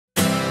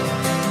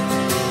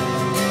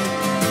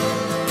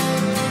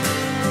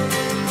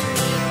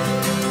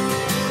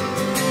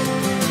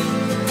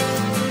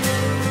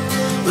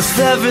With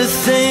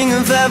everything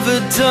I've ever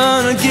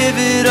done, I give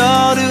it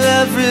all to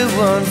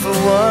everyone for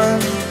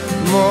one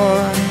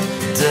more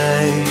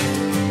day.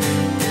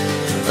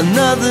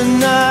 Another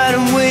night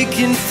I'm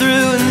waking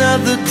through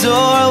another door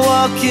I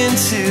walk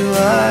into,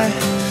 I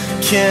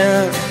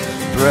can't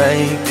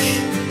break.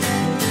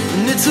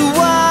 And it's a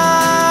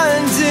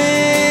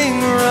winding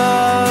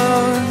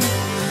road,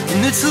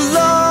 and it's a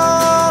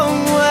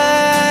long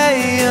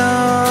way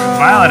on.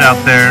 Violet out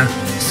there,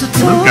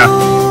 Luca,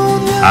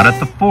 out at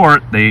the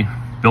fort. They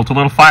built a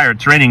little fire.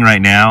 It's raining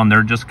right now, and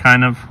they're just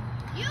kind of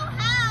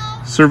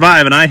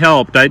surviving. I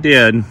helped, I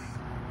did.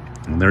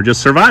 And they're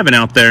just surviving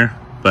out there,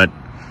 but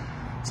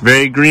it's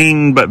very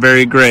green but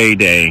very gray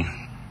day.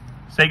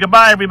 Say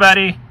goodbye,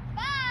 everybody.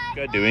 Bye.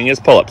 Good, doing his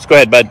pull-ups. Go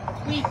ahead, bud.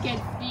 Wicked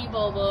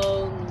feeble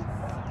bones.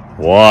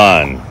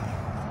 1.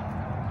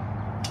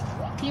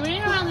 He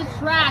ran around the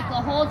track the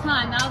whole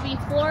time. That would be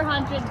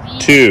 400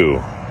 feet.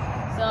 2.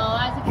 So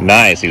as you can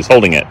Nice, he was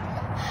holding it.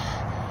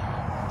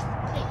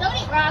 Hey, don't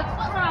eat rocks.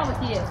 What's wrong with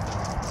you?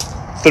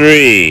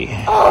 3.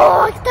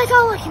 Oh, that's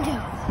all I can do.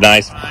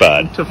 Nice,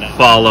 bud. To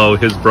follow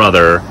his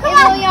brother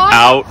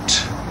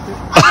out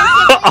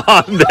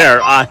on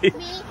there.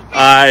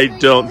 I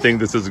don't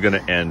think this is going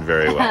to end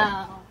very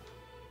well.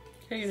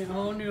 Taking it a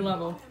whole new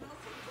level.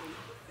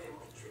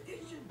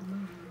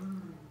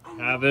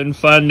 Having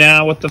fun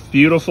now with the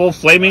beautiful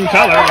flaming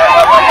color.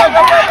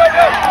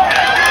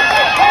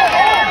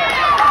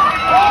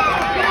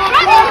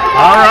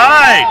 All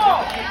right.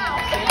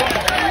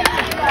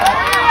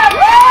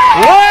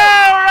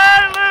 Whoa,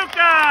 right,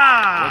 Luca!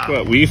 Look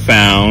what we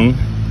found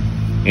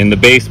in the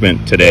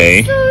basement today.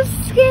 I'm so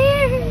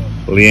scared.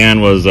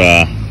 Leanne was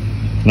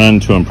none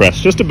too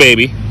impressed. Just a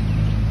baby.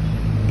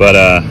 But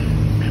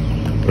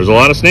there's a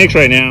lot of snakes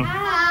right now.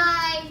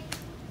 Hi.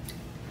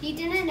 He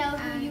didn't know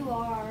who you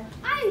are.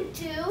 I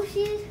do.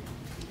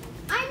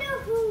 I know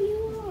who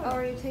you are. Oh,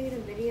 are you taking a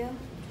video?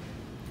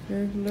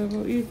 There's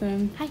little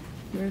Ethan. Hi.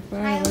 There's Hi,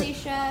 Violet.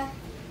 Alicia.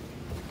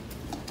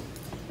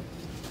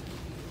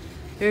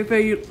 There's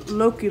a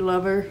Loki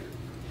lover.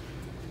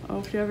 Oh,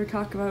 if she ever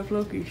talked about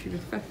Loki, she'd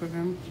have fucked with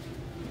him.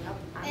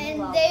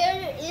 And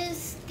there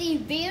is the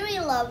berry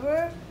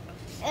lover.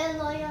 And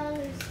Leon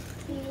is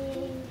the...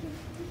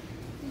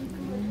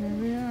 Here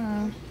we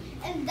are.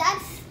 And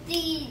that's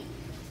the...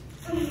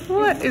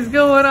 What is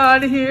going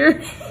on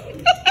here?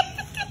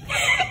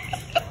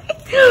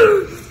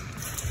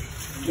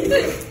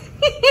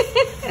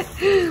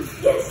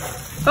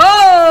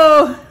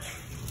 Oh!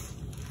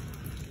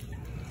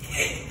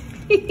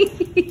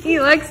 He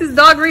likes his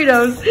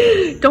Dogritos.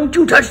 Don't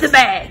you touch the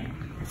bag.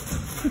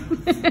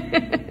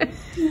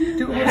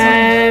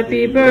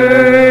 Happy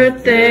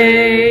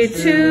birthday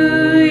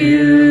to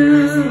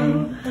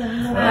you.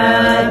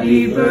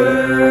 Happy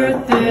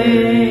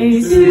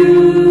birthday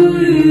to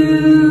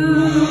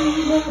you.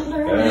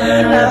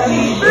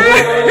 Happy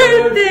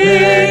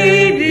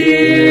birthday,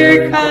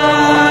 dear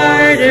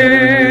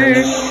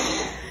Carter.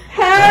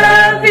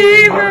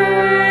 Happy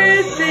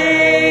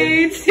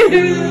birthday to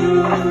you.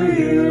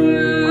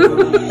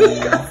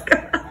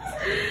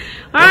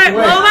 All right,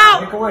 blow them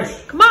out.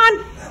 Come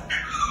on.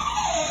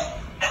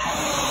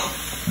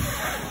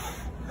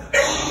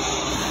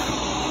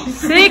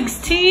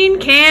 $16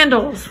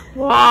 candles.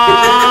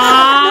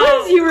 Wow.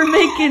 Noise you were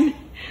making.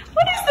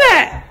 What is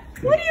that?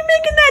 What are you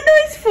making that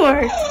noise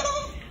for?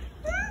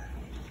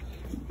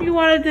 You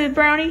wanted the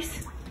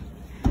brownies?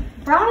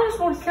 Brownies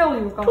won't kill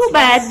you. Too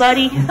bad,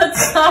 buddy.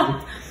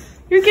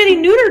 You're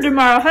getting neutered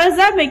tomorrow. How does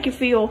that make you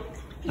feel?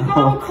 You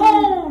got a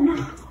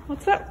cone.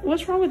 What's that?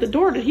 What's wrong with the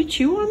door? Did he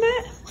chew on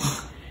that?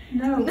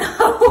 No.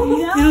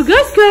 No,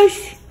 Gus.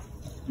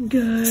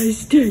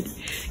 Guys, dude.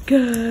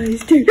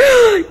 Guys, dude.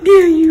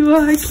 There you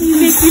are. Can you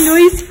make your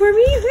noise for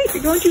me? Wait,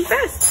 you're going too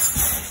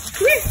fast.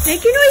 Come here,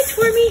 make your noise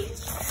for me.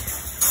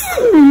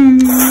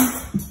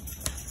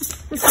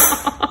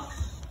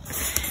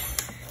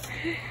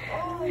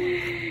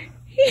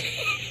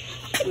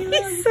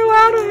 He's so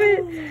out of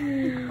it.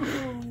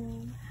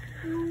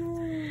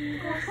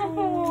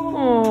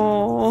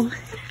 Oh.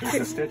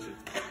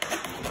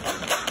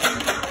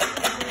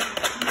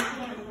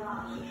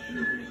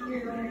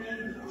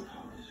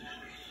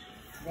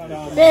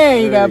 There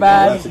you go,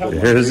 bud.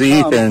 There's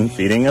Ethan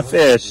feeding a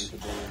fish.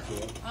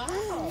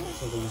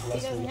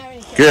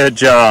 Good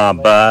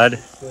job, bud.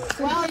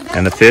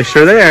 And the fish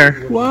are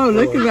there. Whoa,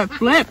 look at that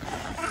flip.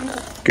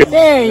 Good.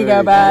 There you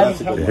go, bud.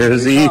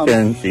 There's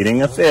Ethan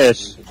feeding a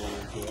fish.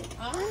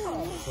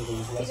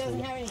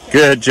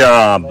 Good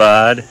job,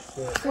 bud.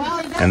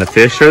 And the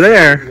fish are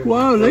there.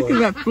 Whoa, look at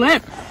that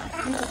flip.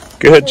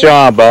 Good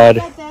job,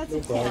 bud.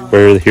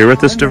 We're here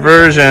with this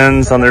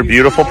Diversions on their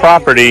beautiful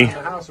property.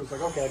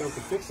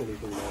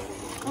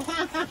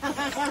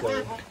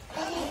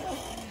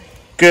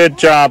 Good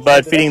job,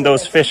 bud, feeding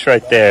those fish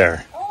right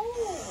there.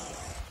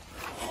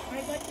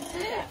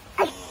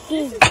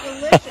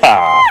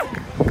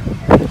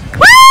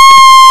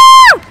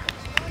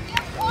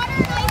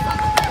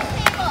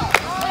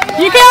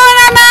 You killing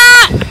them,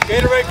 Matt?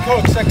 Gatorade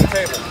Coke, second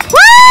table.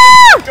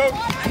 Woo! Go.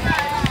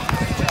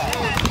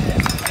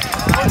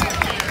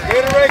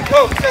 Gatorade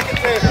Coke, second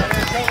table.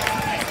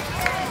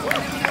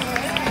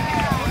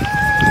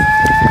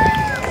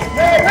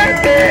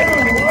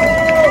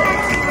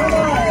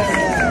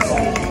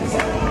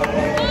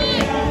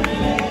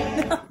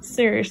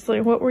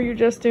 Seriously, what were you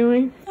just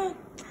doing?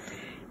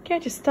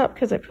 Can't just stop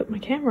because I put my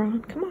camera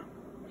on. Come on.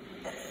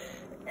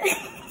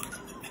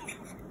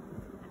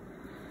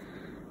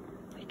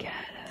 We got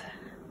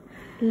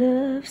a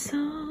love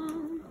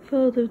song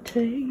for the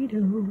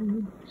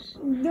potatoes.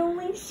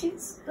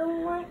 Delicious,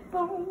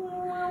 delightful,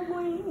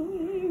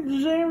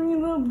 lovely, Jerry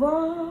the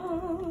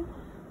Bomb.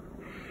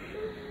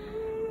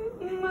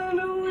 My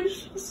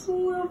delicious,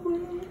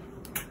 lovely,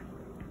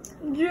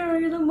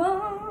 Jerry the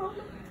Bomb.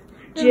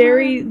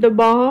 Jerry the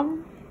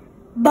Bomb?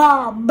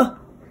 Bob.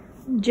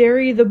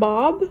 Jerry the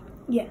Bob?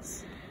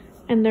 Yes.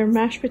 And they're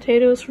mashed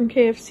potatoes from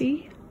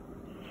KFC?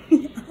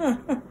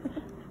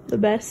 The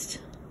best.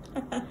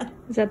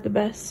 Is that the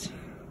best?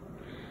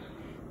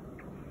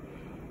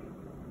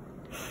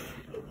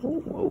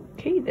 Oh,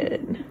 okay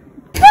then.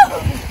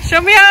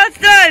 Show me how it's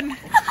done!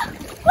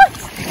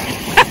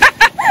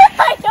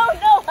 I don't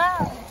know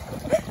how.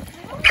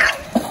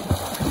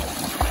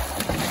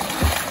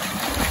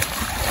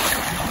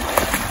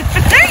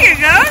 There you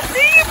go!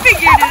 See, you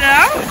figured it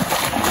out!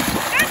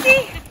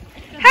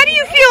 How do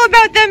you feel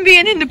about them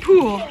being in the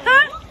pool?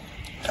 Huh?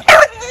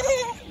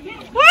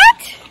 What?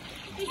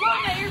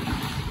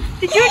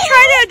 Did you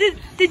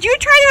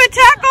try to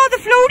attack all the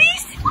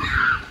floaties?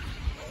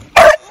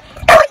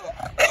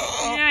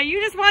 Yeah, you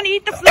just want to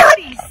eat the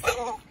floaties.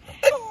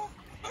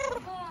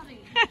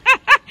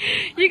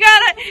 you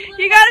gotta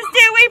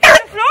stay away from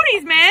the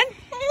floaties, man.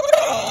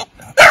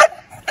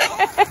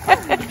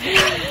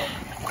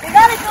 You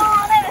gotta go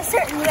on in a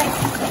certain way.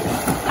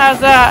 How's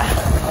that?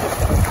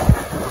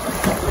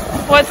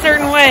 What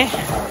certain way?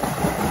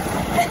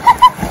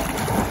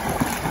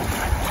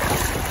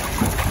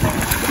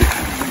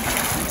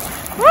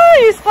 Woo,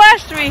 you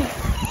splashed me.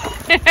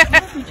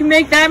 You can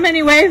make that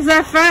many waves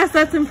that fast.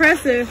 That's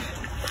impressive.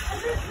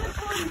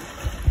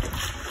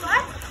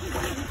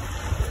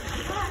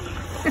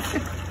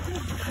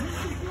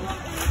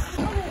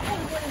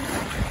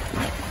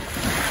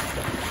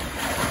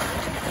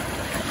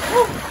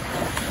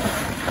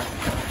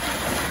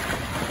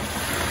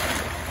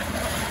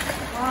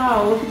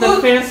 Wow, look at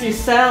that fancy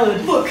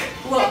salad. Look.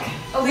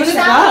 What is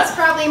Salad's that?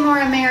 probably more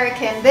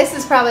American. This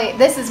is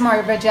more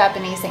of a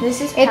Japanese thing.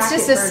 This is it's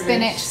just a packet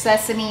spinach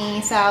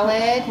sesame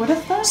salad. What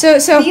is that? So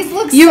These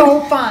look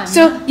so fun.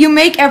 So you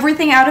make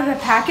everything out of a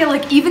packet,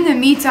 like even the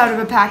meat's out of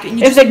a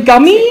packet. Is it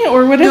gummy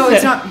or what is it? No,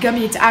 it's not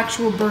gummy. It's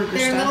actual burger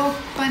They're stuff. little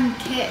fun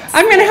kits.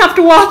 I'm gonna have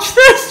to watch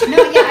this. No,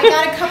 yeah, I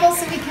got a couple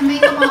so we can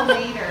make them all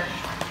later.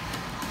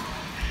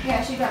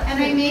 Yeah, she got. And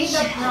I made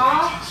the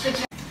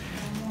broth.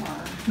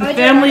 The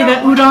family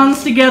that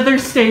udons together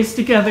stays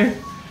together.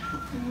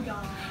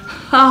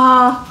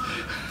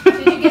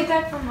 Did you get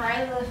that from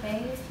Riley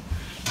LaFave?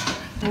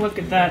 Look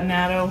at that,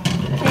 Natto.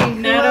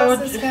 Okay, who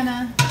else is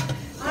gonna?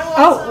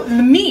 Oh,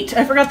 the meat.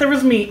 I forgot there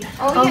was meat.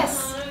 Oh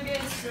yes.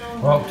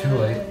 Well, too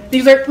late.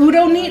 These are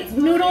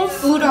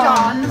noodles?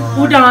 Udon.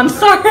 Udon,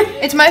 sorry.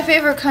 It's my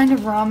favorite kind of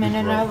ramen,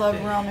 and I love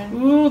ramen.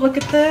 Ooh, look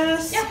at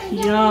this.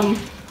 Yum.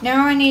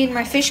 Now I need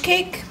my fish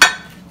cake.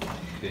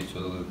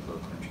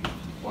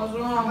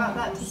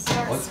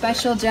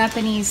 Special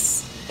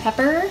Japanese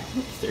pepper,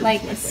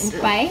 like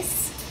spice.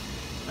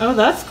 Oh,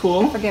 that's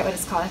cool. I forget what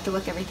it's called. I have to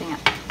look everything up.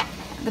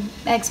 The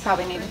eggs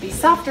probably need to be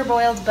softer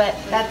boiled, but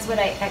that's what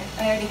I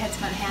already had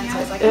some on hand, so I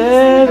was like,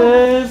 It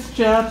is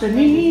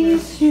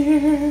Japanese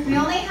here. we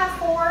only have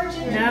 4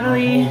 ginger.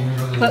 Natalie,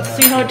 let's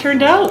see how it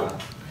turned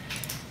out.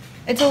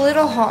 It's a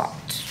little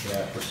hot,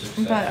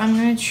 but I'm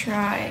gonna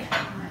try.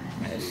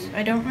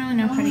 I don't really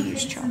know how to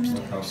use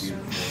chopsticks.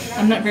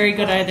 I'm not very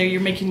good either.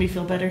 You're making me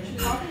feel better.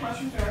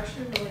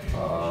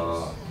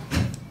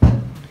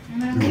 I'm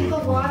gonna leave the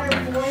water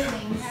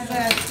boiling. Has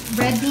a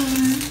red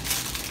bean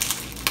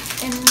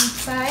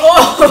inside.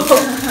 Oh!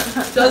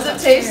 Does it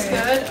taste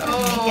good?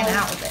 Oh. Making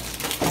out with it.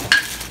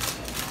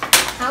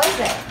 How is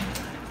it?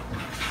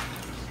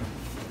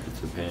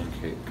 It's a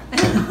pancake.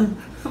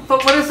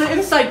 But what does the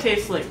inside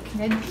taste like?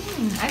 Red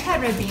bean. I've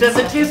had red beans. Does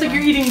it taste like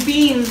you're eating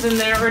beans in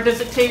there, or does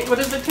it taste? What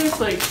does it taste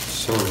like?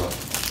 Soda.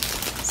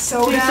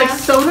 soda? Tastes like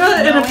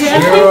soda in a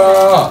pancake.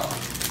 Yeah.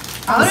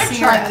 I want to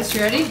try this.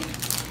 You ready?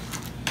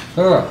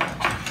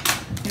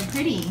 They're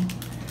pretty.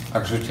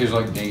 Actually, it tastes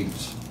like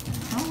dates.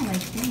 Oh,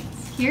 like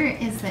dates. Here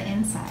is the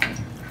inside.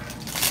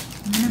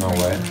 No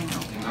way.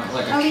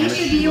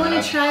 Alicia, do you want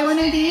to try one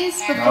of these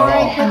before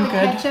I put the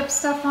ketchup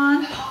stuff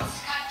on?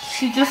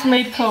 She just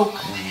made Coke.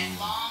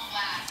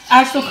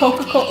 Actual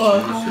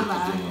Coca-Cola.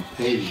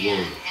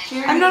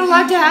 I'm not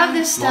allowed to have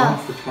this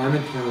stuff.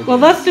 Well,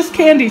 that's just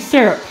candy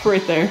syrup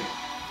right there.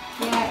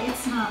 Yeah,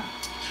 it's not.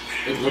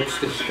 It looks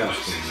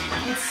disgusting.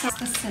 It's just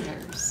the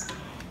scissors.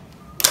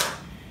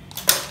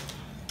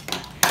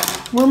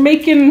 We're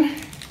making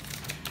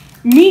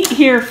meat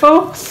here,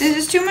 folks. This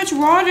is too much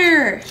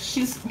water.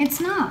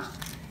 It's not.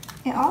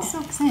 It all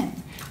soaks in.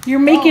 You're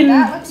making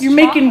that looks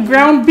making chocolate.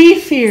 ground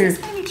beef here. This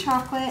is maybe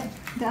chocolate.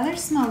 The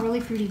others smell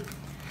really pretty.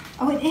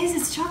 Oh, it is.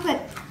 It's chocolate.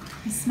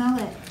 I smell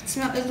it.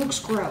 It looks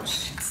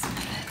gross.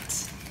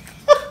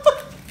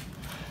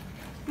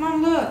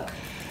 Mom, look.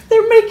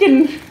 They're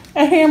making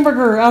a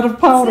hamburger out of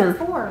powder.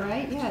 4,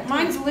 right? Yeah.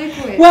 Mine's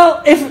liquid.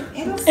 Well,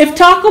 if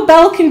Taco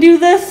Bell can do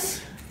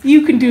this,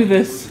 you can do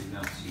this.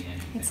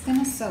 It's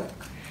gonna soak.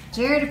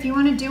 Jared, if you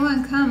want to do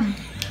one, come.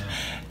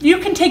 You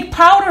can take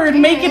powder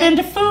and make it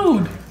into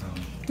food.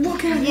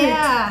 Look at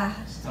Yeah.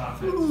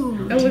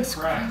 Ooh. It looks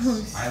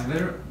gross. I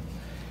literally.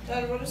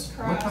 Dad, what is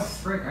What the cross?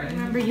 frick? I didn't.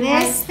 Remember you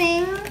This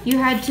thing. you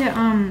had to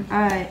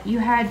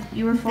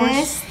you were forced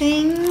This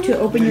thing. to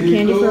open your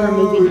candy for a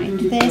movie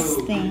night. This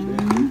thing.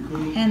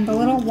 And the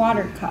little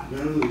water cup.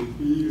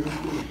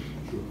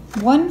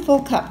 1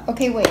 full cup.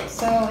 Okay, wait.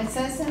 So it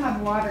says to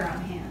have water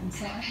on hand.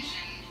 So.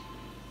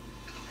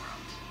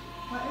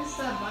 What is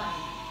the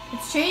button?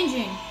 It's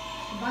changing.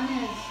 The button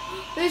is.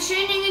 It's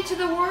changing into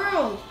the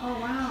world. Oh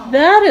wow.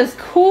 That is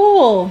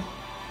cool.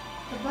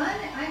 The bun,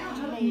 I don't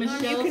know.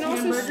 You can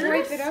also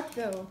scrape it up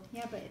though.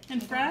 Yeah, but.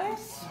 And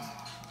fries?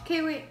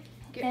 Okay, wait.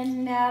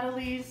 And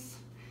Natalie's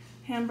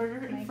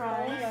hamburger and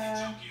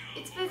fries.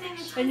 It's fizzing.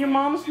 And your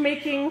mom's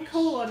making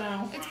cola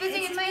now. It's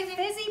fizzing. It's amazing.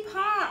 Fizzy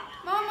pop.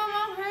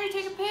 Mom, hurry,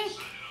 take a pic.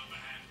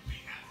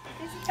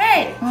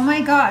 Hey! Oh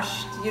my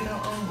gosh. You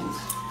don't own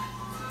these.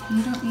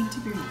 You don't need to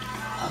be.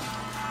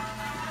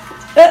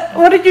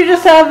 What did you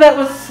just have that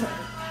was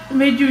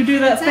made you do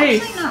that It's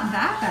face? actually not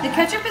that bad. The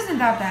ketchup isn't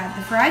that bad.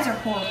 The fries are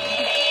horrible.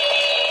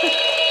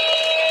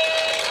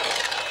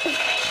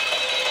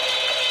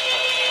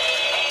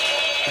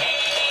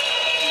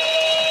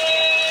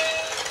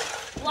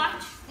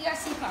 Watch the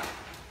RC car.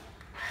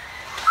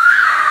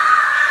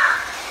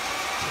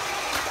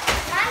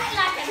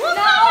 What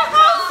kind of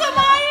house am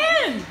I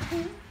in?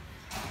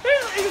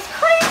 It's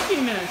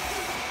craziness.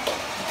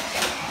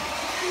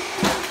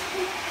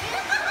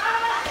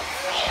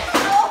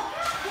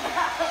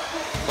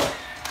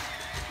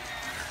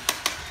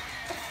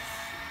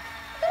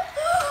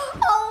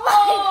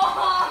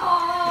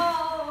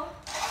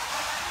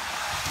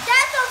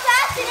 That's so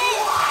fast it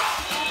is.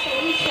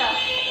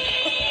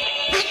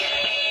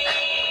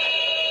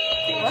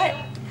 What?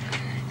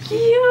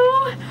 You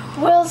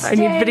will stay I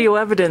need video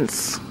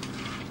evidence.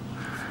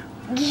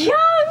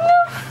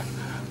 young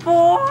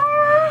forever.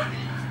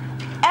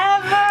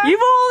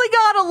 You've only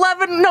got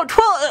 11, no,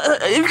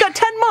 12, you've got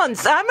 10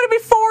 months. I'm gonna be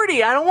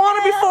 40. I don't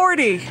wanna be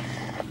 40.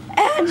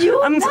 And you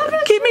will never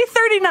Keep me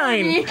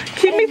 39.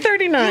 Keep me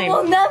 39. You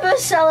will never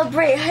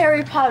celebrate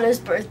Harry Potter's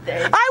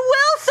birthday. I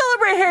will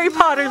celebrate Harry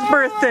Potter's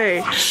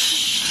birthday.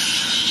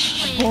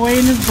 Boy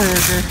and his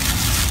burger.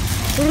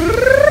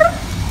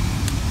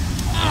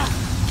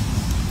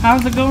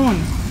 How's it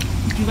going?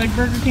 Do you like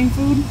Burger King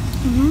food?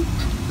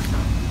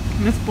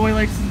 Mm-hmm. This boy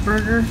likes his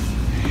burger.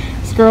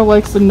 This girl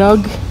likes a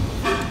nug.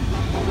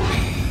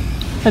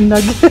 A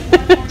nugget.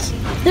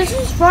 This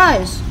is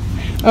fries.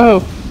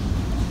 Oh.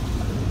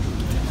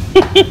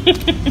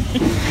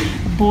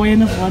 A boy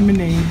and his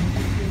lemonade.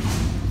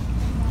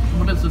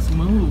 What is this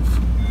move?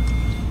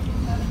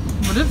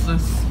 What is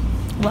this?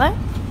 What?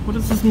 What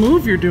is this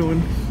move you're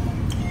doing?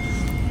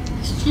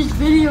 She's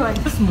videoing.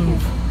 This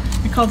move.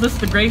 We call this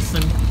the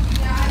Grayson.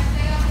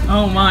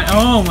 Oh my,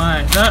 oh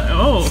my. That,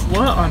 oh,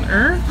 what on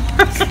earth?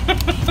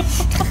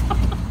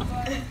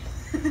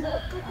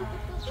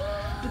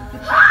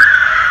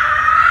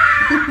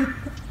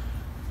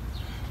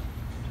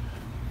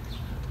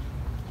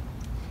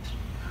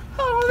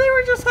 Oh,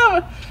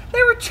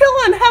 they were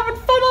chilling, having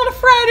fun on a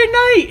Friday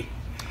night.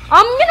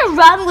 I'm gonna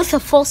run with a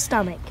full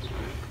stomach.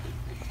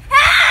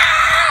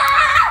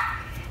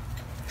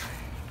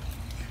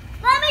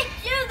 Let me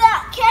do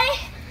that, okay?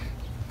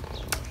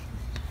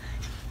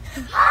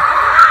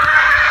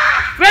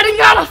 Running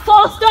on a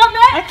full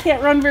stomach? I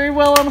can't run very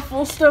well on a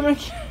full stomach.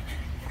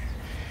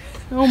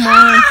 Oh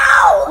my.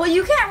 Well,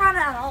 you can't run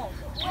at all.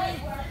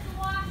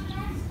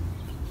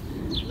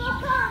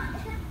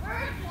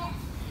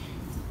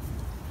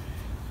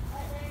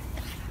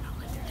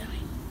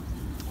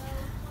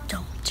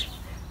 Don't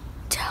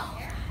tell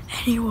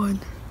anyone.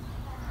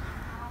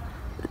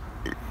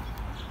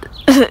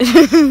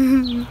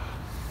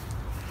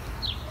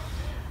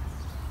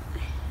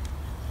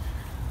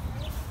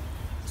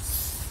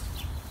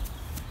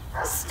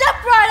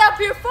 Step right up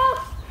here,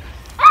 folks!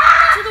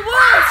 To the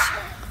world's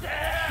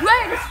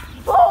greatest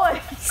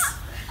boys!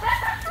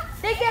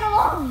 They get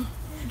along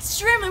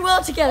extremely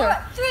well together.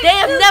 They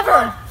have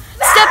never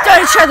stepped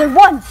on each other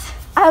once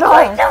at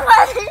all.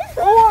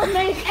 Or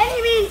made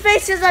any mean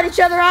faces at each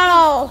other at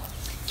all.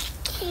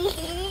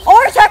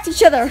 Or attacked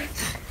each other.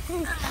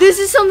 This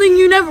is something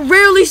you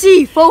rarely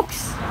see,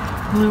 folks.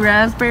 Blue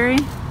raspberry?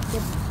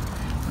 Yep.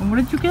 And what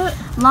did you get?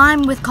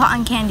 Lime with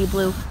cotton candy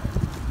blue.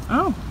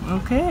 Oh,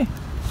 okay.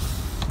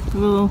 A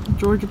little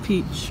Georgia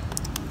peach.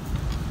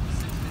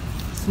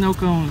 Snow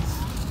cones.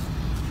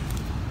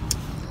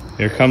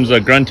 Here comes a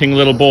grunting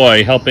little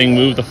boy helping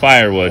move the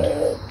firewood.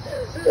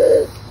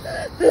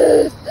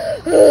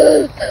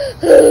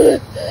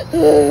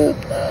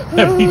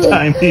 Every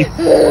time he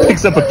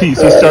picks up a piece,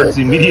 he starts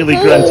immediately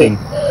grunting.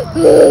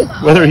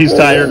 whether he's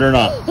tired or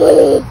not.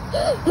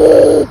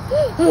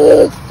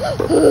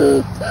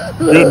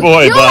 Good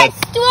boy, bud.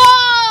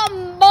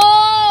 Strong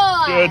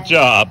boy. Good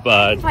job,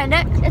 bud. Find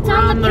it. It's We're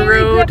on the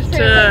road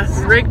to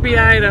Rigby,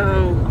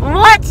 Idaho.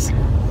 What?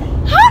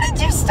 How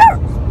did you start?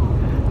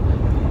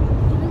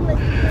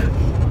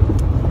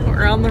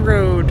 We're on the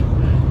road.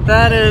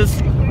 That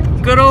is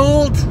good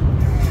old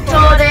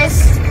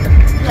Tortoise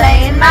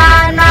playing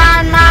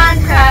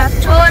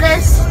Minecraft.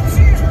 Tortoise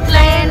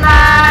playing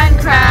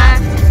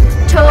Minecraft.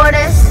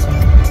 Tortoise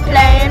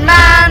playing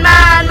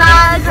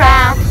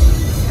Minecraft.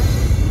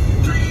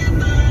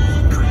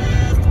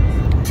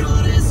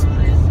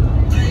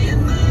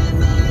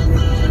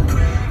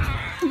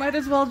 Might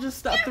as well just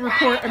stop the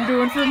report I'm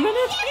doing for a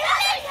minute.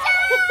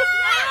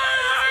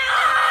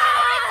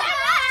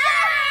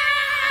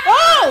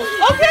 Oh,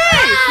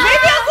 okay.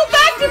 Maybe I'll go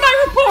back to my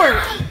report.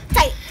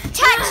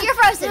 Touch, you're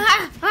frozen.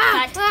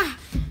 Touch.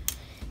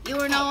 You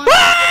were no one.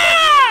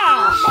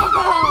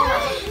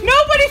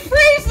 Nobody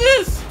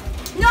freezes.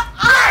 No,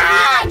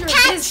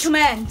 his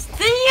command.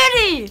 The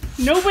Yeti.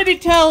 Nobody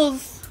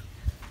tells.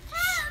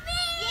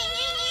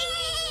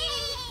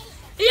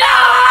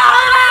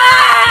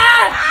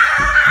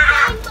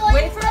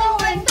 Wait for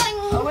Owen.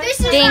 This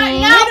is Ding.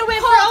 now Wait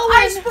for Owen.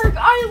 Iceberg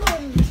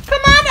Island.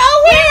 Come on,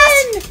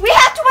 Owen. We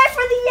have to wait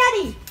for the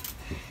Yeti.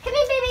 Come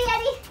here, baby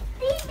Yeti.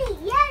 Baby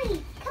Yeti.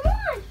 Come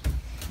on.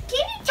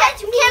 Can you touch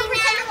me?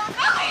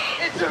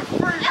 It's a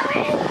free.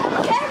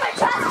 Okay, my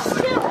chest is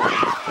still.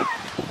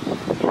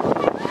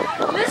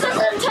 This is an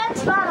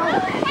intense battle.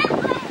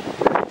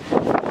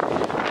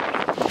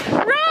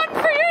 Run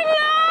for your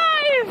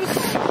lives.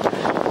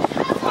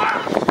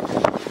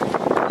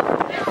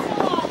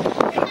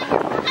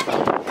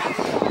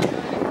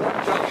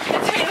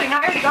 It's failing. I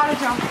already got a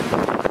jump.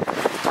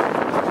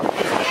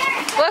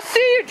 Let's see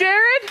you,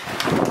 Jared.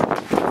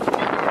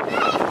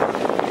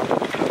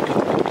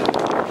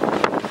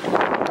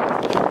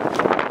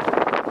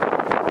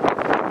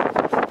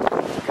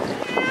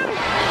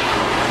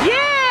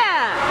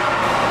 Yeah!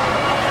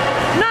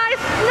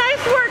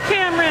 Nice work,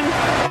 Cameron.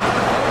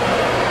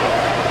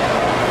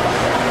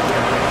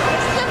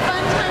 This is a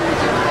fun time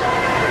to do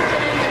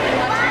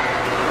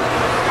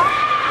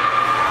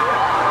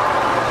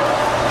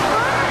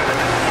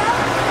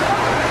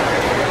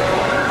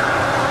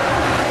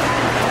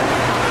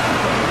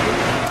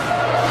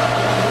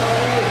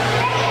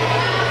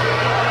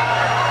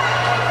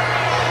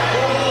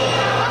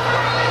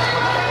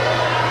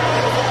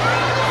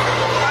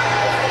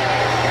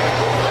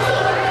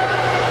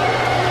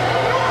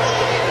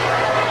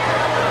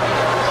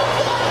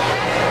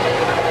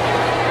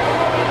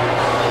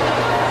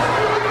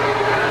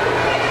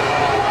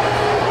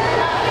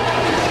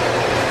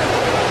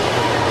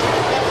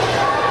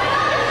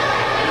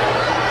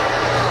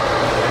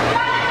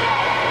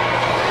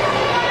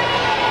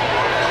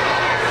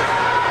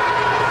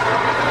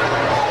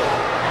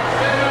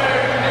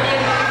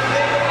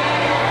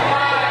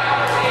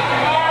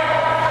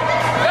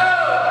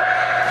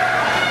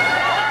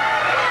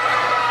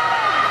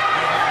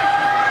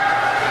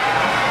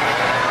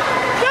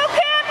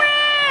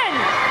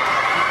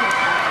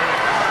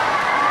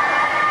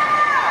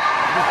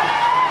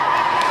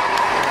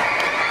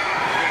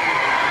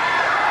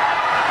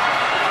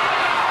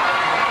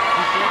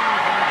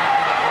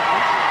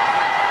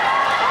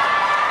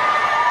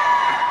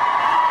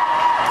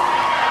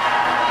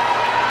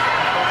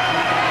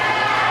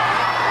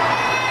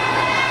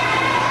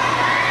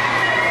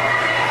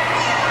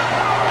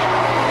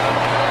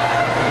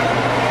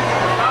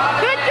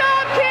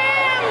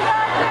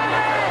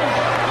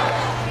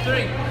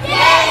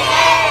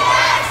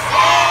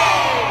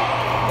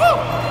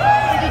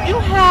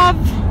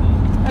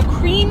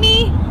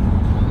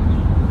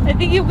I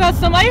think you've got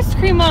some ice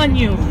cream on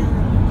you.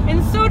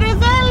 And so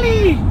does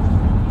Ellie.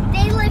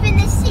 They live in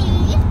the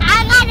sea.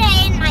 I got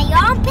it in my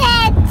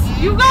armpit.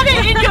 You got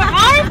it in your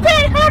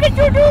armpit? How did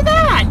you do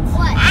that?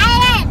 What?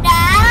 I don't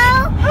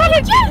know. How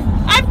did you?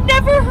 I've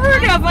never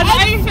heard of an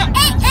ice.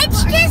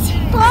 It's just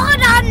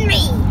falling on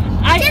me.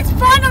 It's just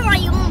falling on my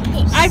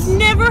armpit. I've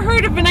never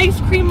heard of an ice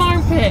cream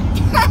armpit.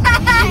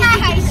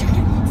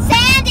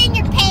 Sand in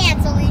your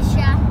pants,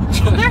 Alicia.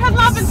 There has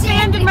not been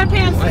sand in my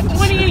pants since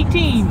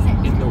 2018.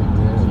 In the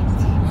world.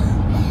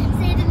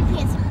 Sand in the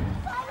pants.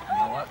 You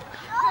know what?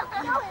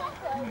 Just wait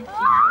till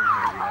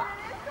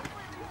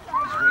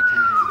we get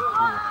in the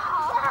pool.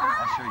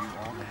 I'll show you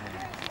all the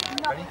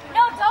hay. Ready?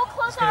 No, don't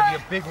close It's gonna be a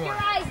big one. your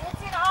eyes.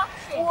 It's an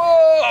option.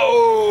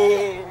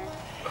 Whoa!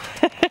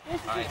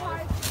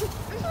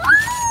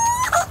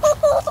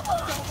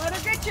 Don't let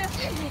her get you.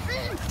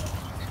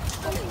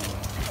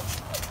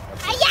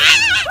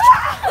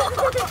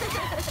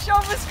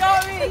 Shova's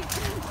got me.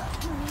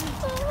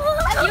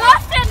 You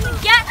have to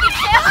get the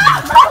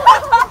camera.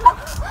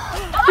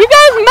 You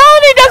guys,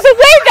 Melanie doesn't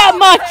weigh that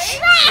much.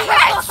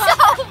 So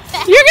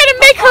You're gonna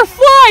make her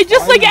fly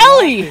just like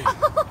Ellie.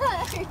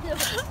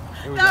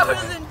 That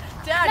wasn't.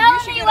 Dad, you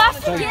should you get have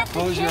on to the get the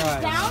Close your kids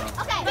eyes. down.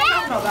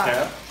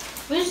 Okay.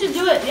 We should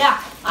do it, yeah.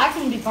 I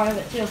can be part of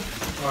it too.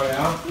 Oh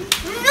yeah?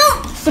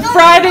 It's a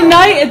Friday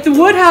night at the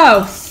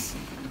Woodhouse.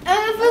 And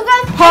if you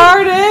guys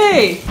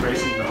Party!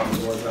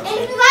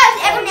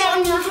 ever get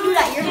one, you should do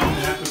that. You're gonna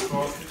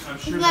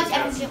if you guys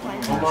ever get one.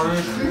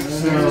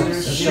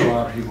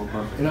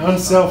 An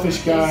unselfish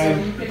guy.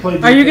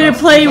 Are you gonna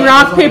play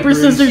rock, paper,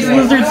 scissors,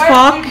 lizard,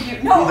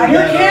 Spock? No, I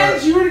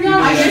can't. You were to go.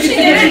 I should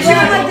have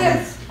done like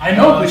this. I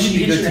know, but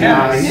she gets your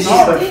hand.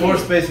 Floor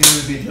spacing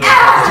would be Jimmy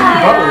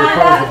Butler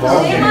requires the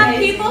ball. Shame on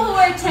people who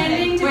are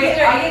tending to get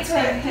their eights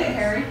hit,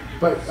 Harry.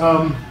 But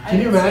can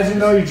you imagine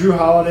though? You Drew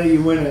Holiday,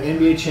 you win an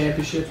NBA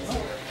championship.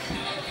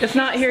 It's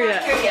not here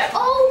yet.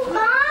 Oh,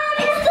 Mom,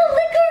 it's the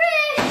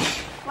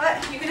licorice. What?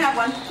 You can have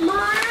one.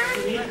 Mom.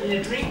 You need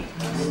a drink?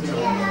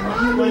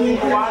 You want to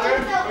water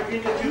or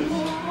drink a juice?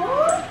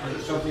 Or is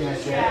it something I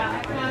said?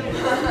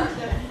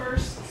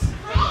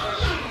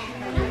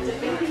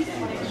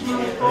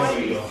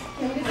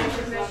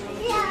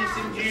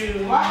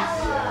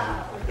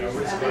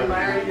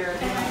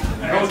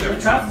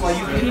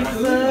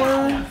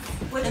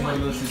 You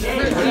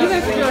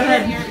guys can go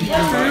ahead.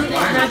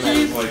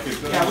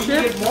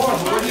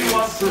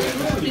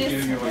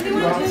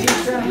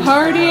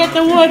 Party at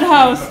the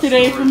Woodhouse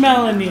today for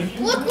Melanie.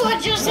 Look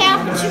what just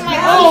happened to my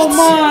Oh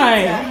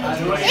my!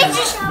 It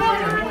just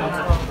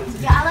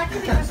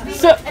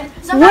So,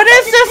 what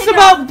is this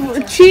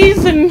about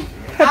cheese and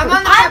I'm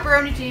on the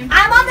pepperoni team.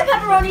 I'm on the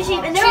pepperoni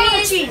team, and they're on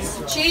the cheese.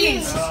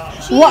 Cheese.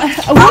 what?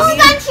 Who's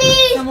on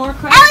cheese?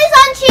 Ellie's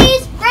on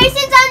cheese.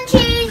 Grayson's on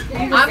cheese.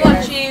 I'm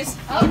on cheese.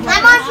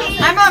 I'm on cheese.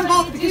 I'm on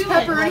both because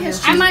pepperoni has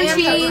cheese. I'm on and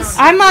cheese.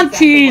 I'm on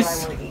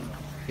cheese.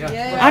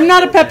 I'm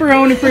not a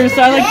pepperoni person.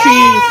 I like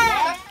cheese.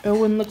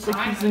 Owen looks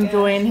like he's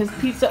enjoying his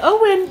pizza.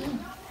 Owen,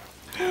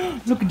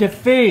 look at the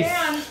face.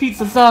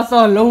 Pizza sauce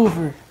all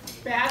over.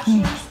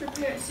 Bachelor's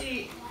prepare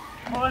seat.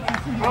 Oh,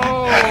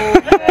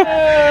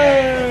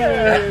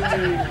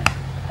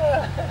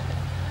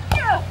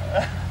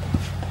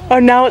 oh,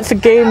 now it's a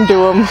game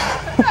to him.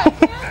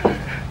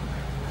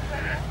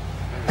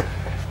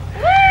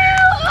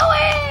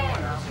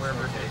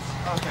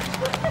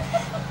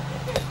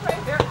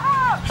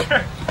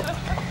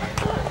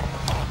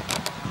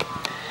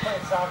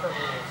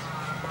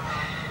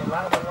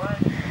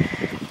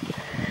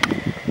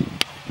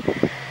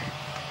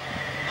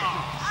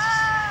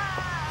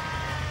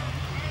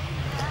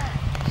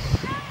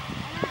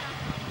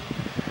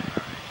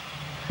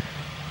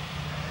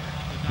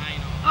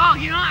 Oh,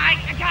 you know, I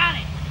got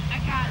it. I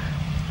got it.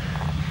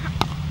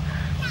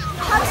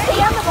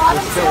 Stay on the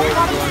bottom. Stay on the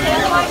bottom. Stay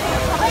on the bottom.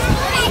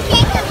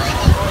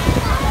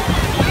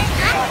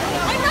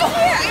 I'm right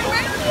here. I'm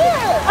right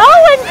here.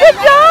 Owen, good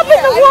job in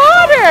the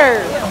water.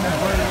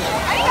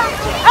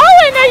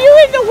 Owen, are you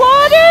in the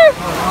water?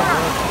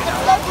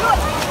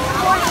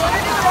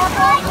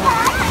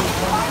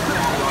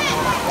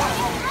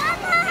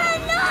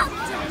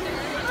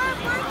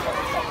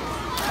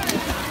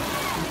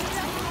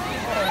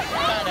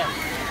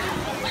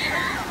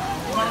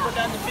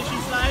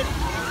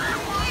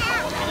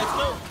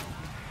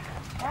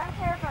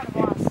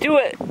 Do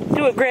it.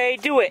 Do it, Gray.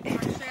 Do it.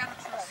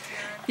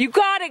 You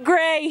got it,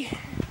 Gray.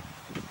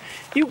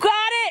 You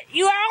got it.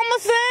 You are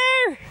almost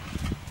there.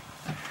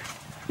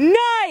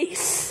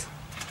 Nice.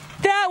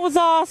 That was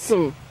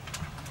awesome.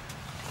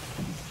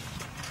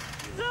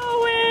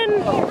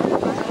 Owen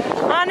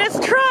on his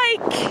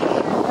trike.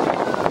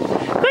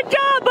 Good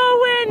job,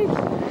 Owen.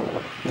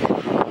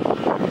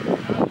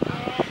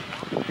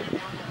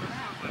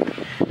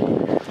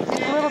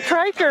 A little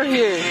triker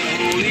here.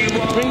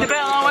 Ring the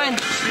bell, Owen.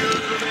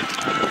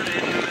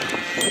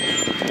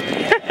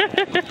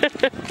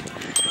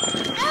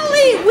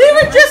 Ellie, we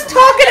were just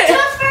talking.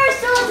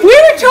 We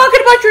were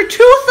talking about your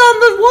tooth on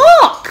the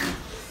walk.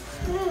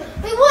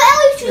 Wait, what?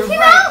 Ellie's tooth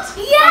came out?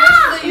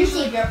 Yeah.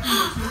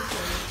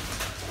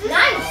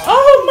 Nice.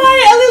 Oh my,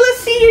 Ellie,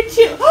 let's see your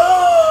tooth.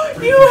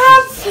 You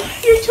have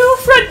your two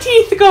front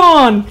teeth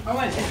gone.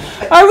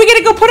 Are we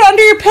gonna go put it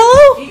under your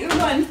pillow? Eat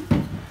one.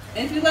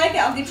 And if you like it,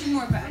 I'll get you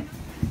more back.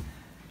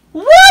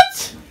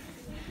 What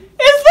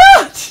is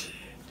that?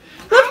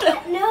 I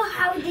don't know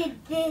how did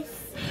this.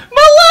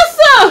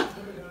 Melissa!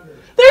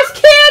 There's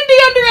candy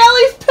under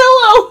Ellie's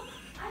pillow.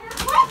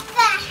 What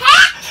the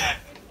heck?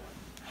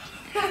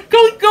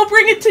 Go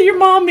bring it to your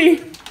mommy.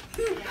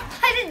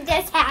 How did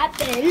this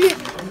happen?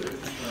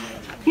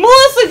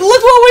 Melissa,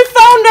 look what we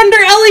found under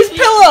Ellie's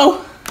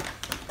pillow.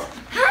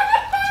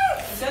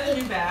 Is that a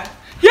new bag?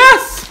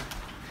 Yes.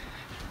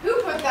 Who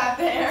put that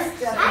there?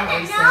 I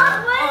did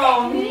not want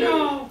Oh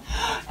no.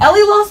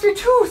 Ellie lost her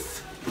tooth.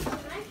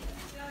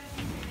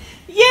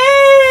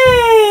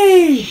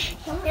 Yay!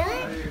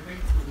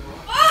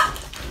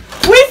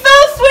 We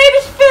found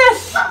Swedish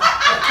fish.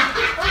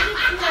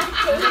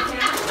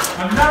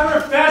 Another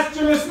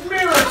fabulous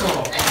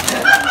miracle.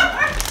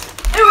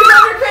 It was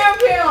under Cram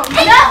Cam.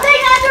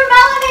 Nothing under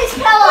Melanie's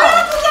pillow.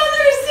 What was on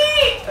the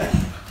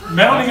receipt?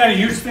 Melanie got a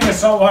huge thing of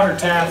saltwater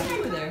taff. A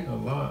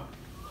lot.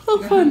 Oh,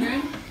 fun.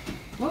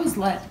 What was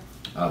let?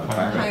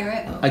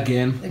 Pirate.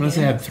 Again. Unless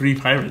they have 3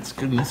 pirates.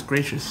 Goodness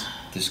gracious.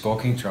 The Skull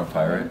King Trump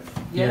pirate.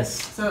 Yes.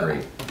 So,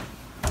 Great.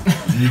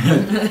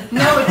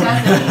 No, it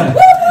doesn't.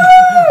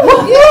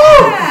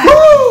 Yeah!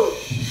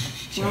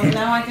 Well,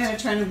 now I gotta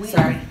try to win.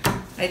 Sorry.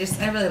 I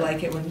really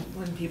like it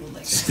when people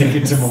like Stick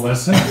it to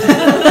Melissa. I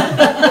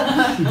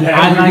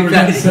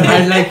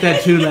like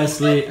that too,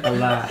 Leslie, a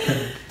lot.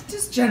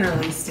 Just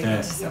generally stick it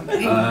to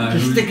somebody.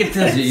 Just stick it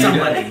to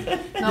somebody.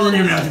 Doesn't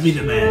even have to be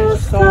the man.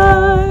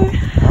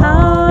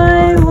 How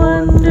I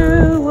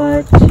wonder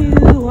what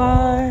you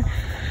are.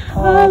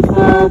 Up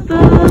above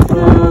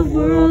the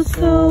world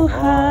so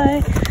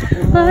high,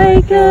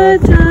 like a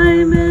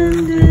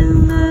diamond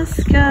in the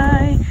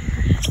sky.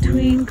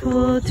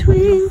 Twinkle,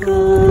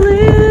 twinkle,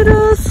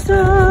 little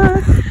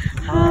star,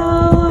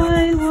 how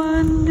I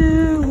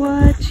wonder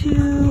what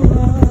you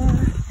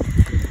are.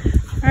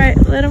 Alright,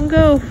 let them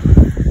go.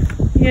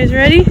 You guys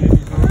ready?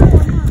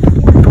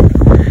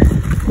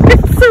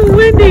 It's so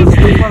windy. Let's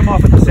let them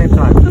off at the same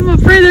time. I'm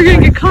afraid they're going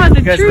to get caught in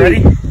the tree. You guys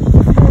ready?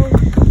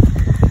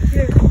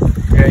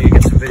 Yeah, you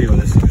get some video of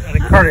this.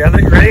 Cardi,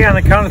 ready on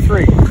the count of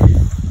 3.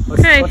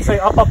 Let's say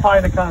up high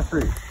on the count of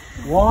 3.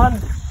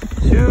 1,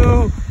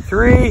 2,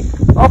 3,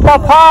 up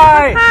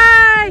high!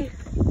 Hi!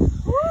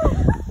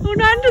 Oh,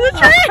 not into the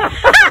tree!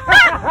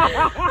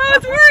 I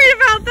was worried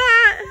about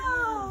that.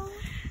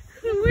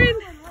 The wind.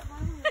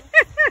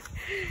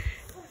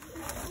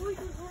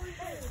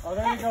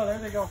 Oh, there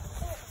they go.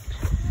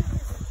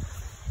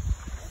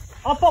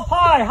 Up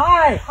high,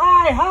 high,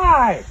 high,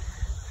 high!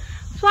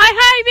 Fly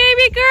high,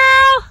 baby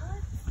girl!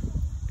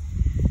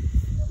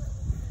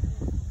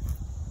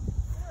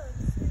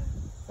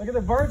 Look at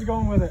the birds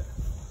going with it.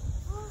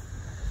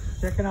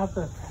 Checking out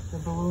the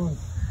balloons.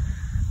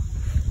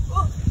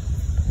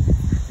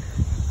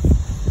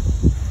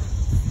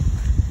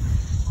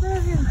 I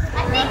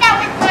think that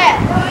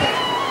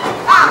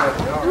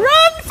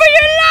Run for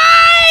your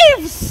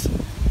lives!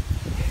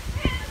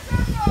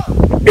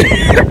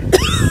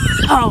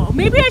 Oh,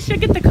 maybe I should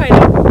get the kite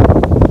out.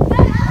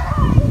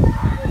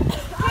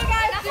 Hey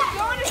guys, just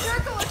go in a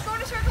circle. Let's go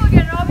in a circle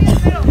again, and I'll be in the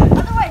middle.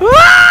 Other way.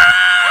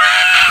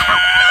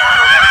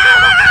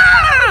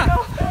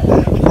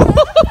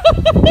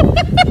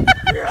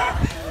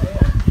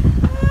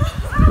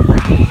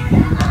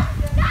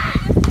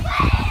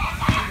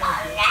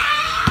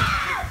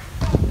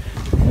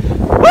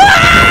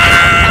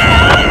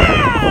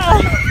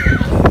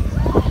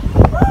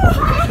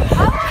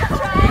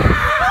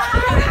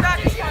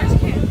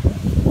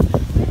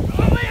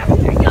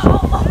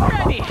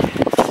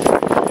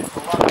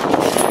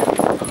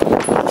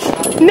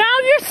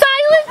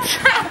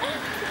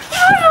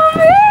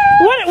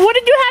 What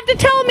did you have to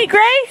tell me,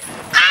 Grace?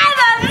 I'm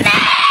a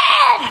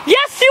man!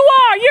 Yes, you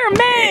are. You're a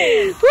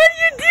man. What are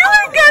you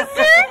doing,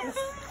 Gussie?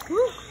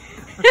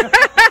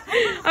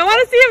 I want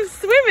to see him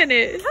swim in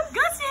it. Come,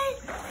 Gussie!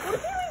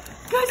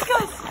 Gus!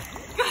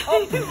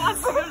 He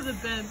wants to go to the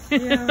bench.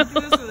 Yeah,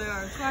 that's where they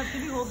are. Scott, can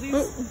you hold these?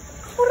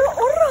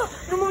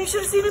 No, Mom, you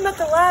should have seen him at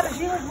the ladder.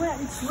 He like went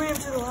and swam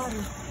to the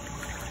ladder.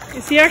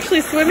 Is he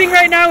actually swimming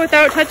right now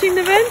without touching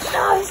the bench?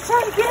 No, he's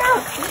trying to get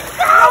out.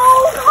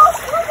 No, come on,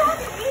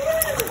 please.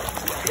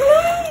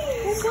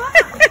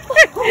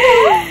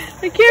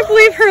 I can't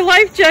believe her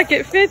life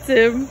jacket fits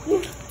him.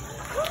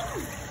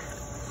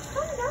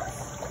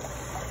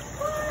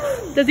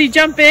 Does he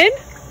jump in?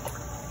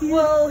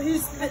 Well,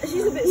 he's a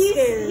bit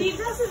scared. He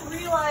doesn't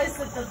realize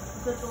that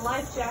the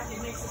life jacket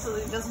makes it so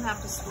that he doesn't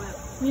have to swim.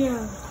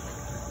 Yeah.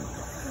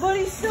 But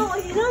he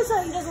knows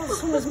that he doesn't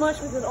swim as much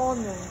with it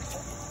on there.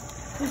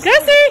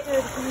 Gussie!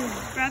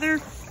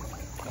 Rather.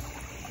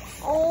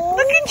 Oh.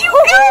 Look at you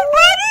go,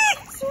 buddy!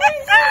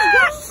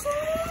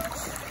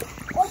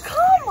 Oh,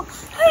 come!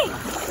 Hey,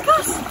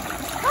 Gus!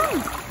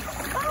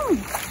 Come!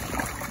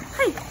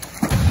 Hey!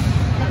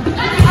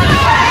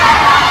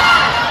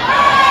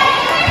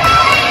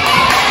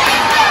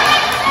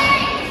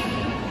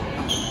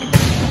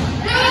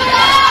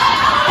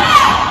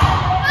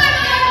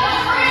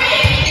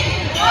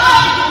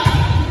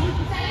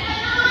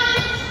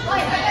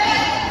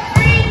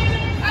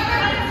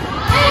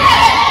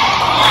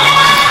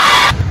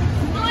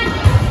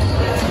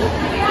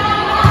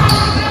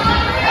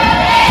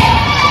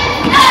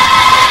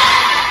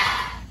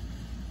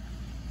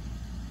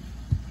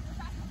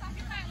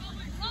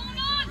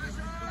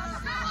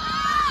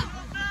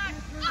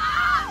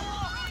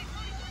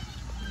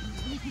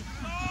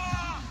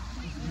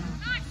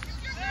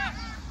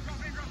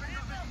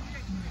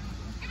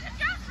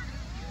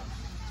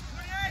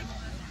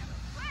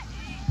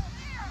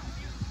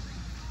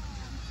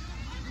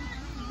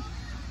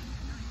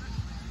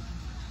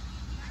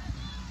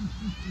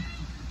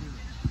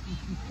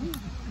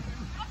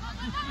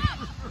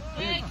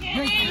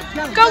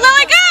 Go,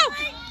 Lily, go!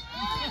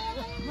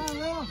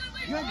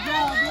 Good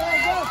job, Lily,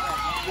 go!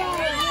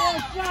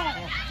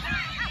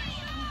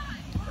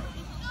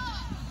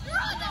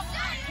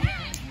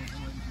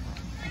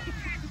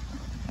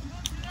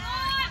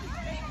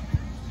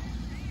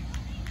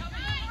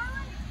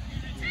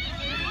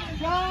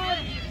 Shot!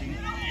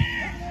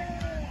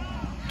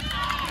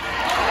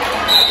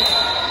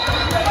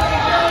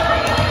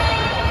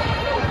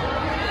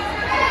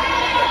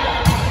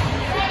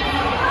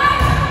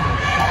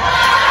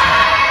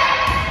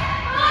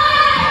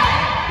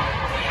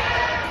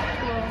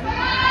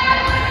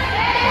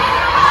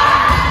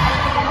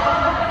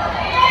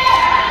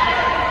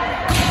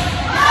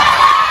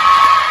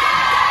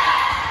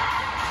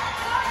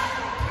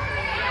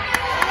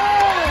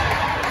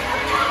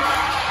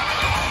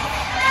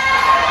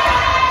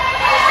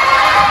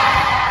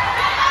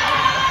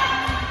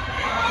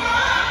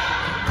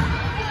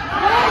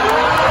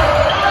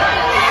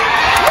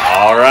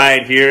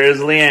 here is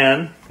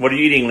Leanne. What are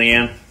you eating,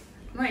 Leanne?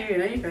 I'm not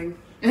eating anything.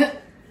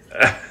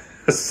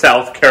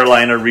 South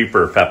Carolina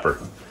Reaper pepper.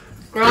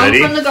 Grown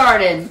Ready? from the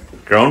garden.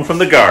 Grown from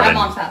the garden.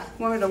 My mom's house.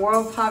 One of the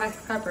world's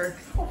hottest pepper.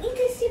 Oh,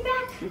 Ethan, stay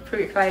back. It's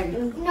pretty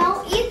exciting.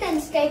 No, Ethan,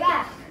 stay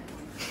back.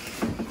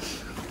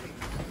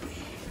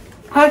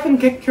 I can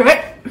get to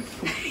it.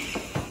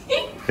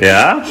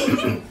 Yeah?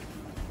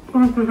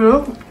 Going through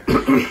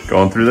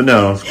the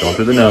nose. Going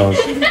through the nose.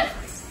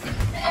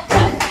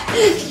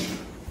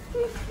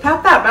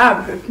 Not that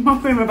bad, because it's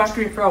mostly in the back of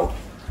your throat.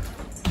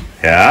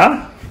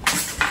 Yeah?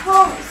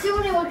 Oh,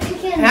 somebody will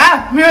kick in.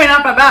 Yeah, really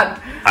not that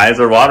bad. Eyes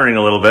are watering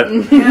a little bit.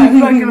 Yeah,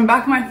 it's like in the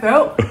back of my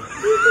throat.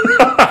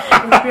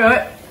 I feel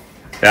it.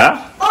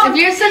 Yeah? If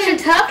you're such a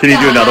tough Can you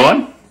do guy- another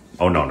one?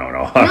 Oh, no.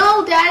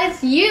 No, Dad,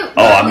 it's you.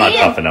 Oh, I'm not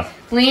tough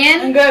enough.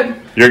 Leanne, I'm good.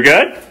 You're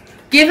good?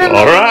 give him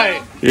All a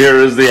right. Here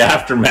is the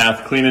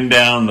aftermath, cleaning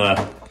down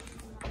the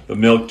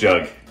milk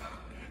jug.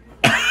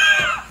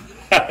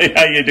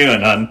 How you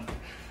doing, hon?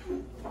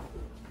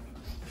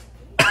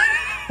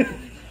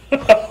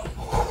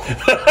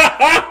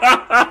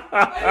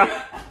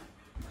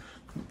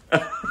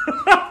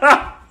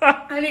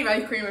 I need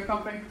ice cream or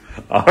something.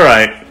 All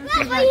right.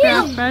 Laugh by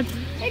you. Fred.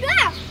 Hey,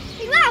 laugh.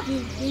 Hey, laugh.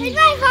 Hey,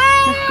 laugh.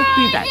 Let's go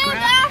feed that Hey,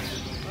 crap.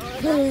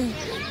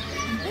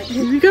 laugh.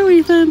 Here you go,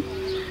 Ethan.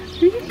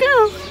 Here you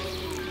go.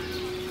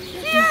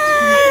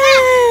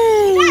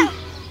 Yay!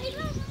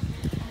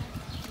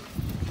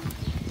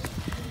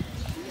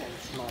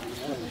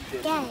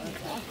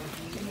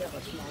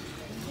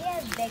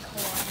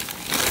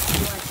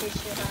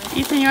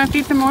 Ethan, you want to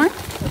feed some more?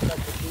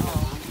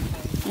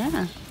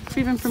 Yeah.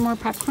 Feed them some more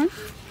popcorn.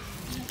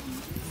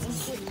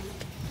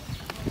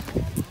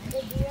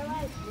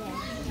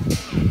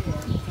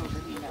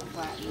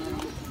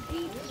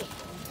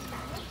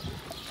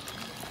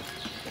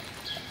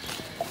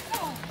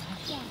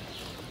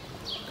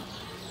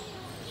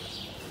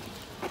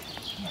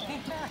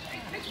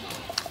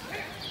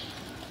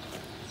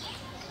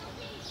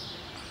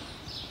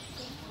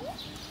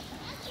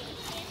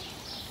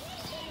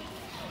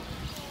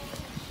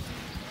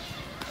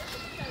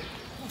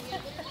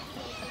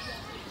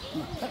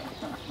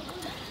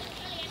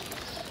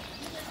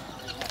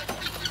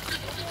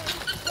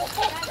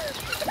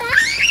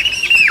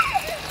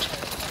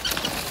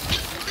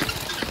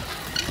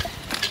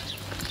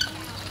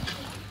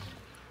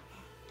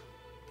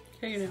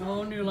 Taking it a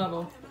whole new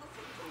level.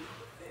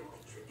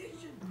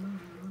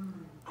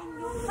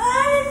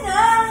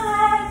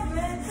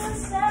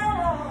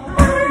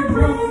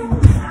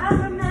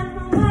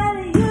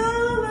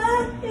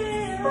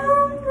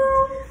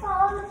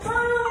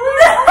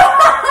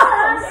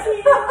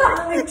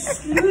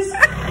 Excuse me.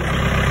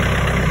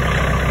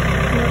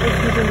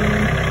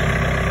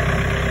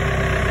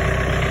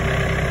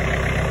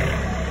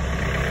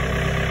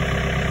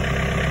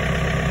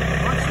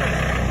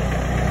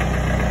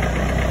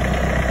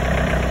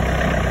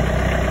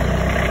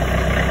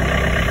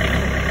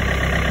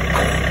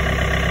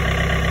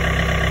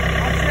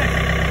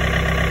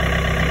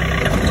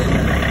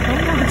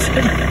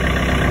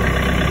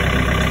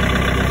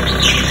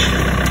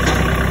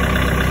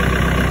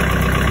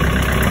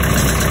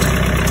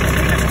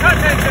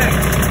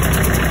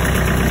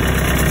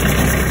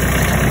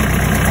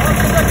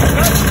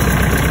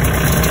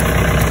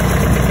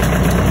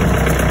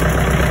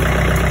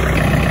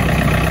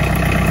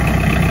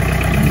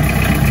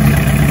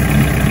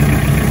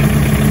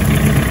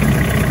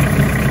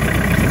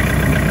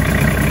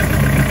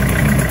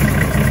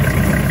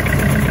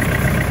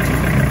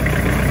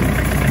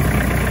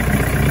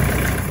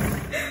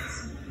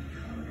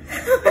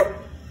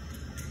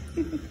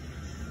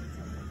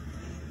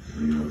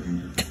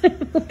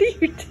 What are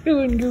you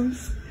doing,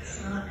 Goose?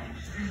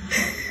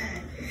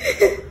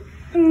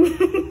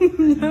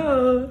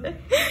 No.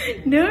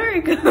 No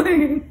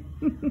record.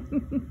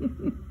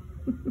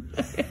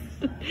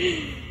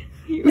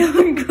 No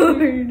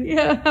record.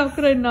 Yeah, how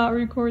could I not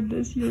record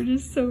this? You're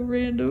just so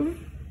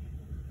random.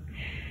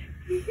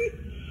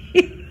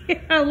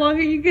 How long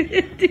are you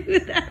gonna do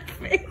that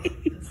face?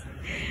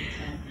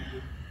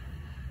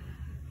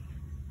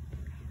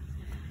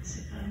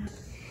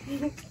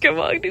 Come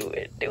on, do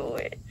it, do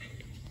it.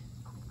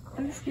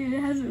 I'm scared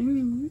it hasn't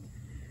moved.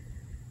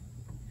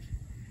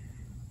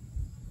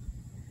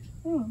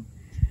 Oh.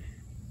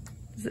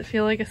 Does it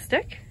feel like a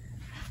stick?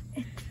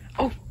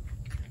 Oh.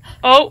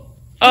 Oh.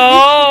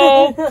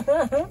 Oh.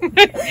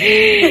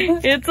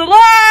 It's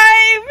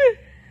alive.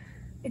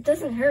 It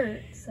doesn't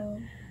hurt,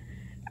 so.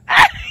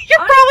 You're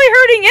probably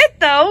hurting it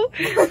though.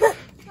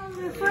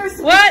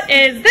 What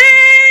is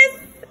this?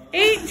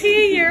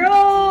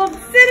 18-year-old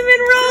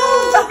cinnamon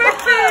roll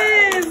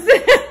breakfast.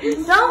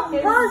 Don't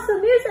pause the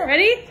music.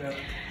 Ready?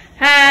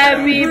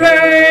 Happy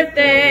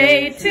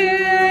birthday to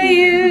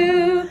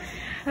you.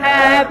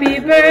 Happy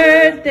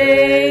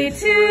birthday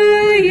to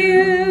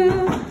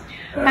you.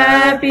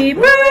 Happy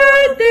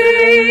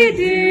birthday,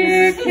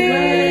 dear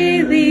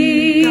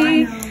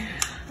Kaylee.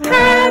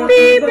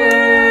 Happy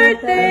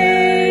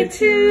birthday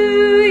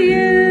to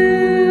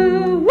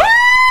you. Woo!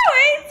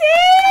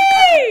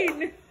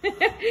 18!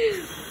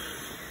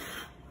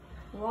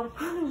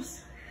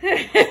 candles.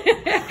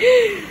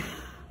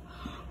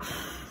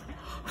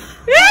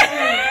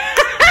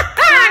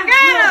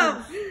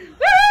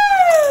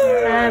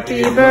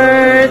 Happy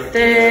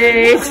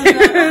birthday to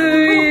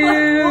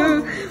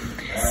you.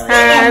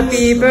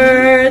 Happy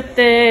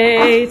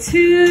birthday to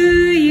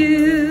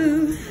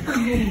you.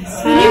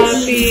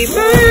 Happy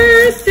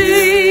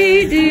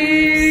birthday,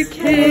 dear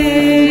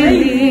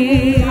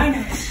Kaylee.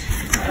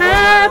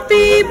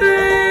 Happy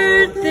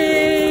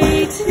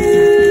birthday to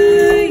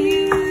you.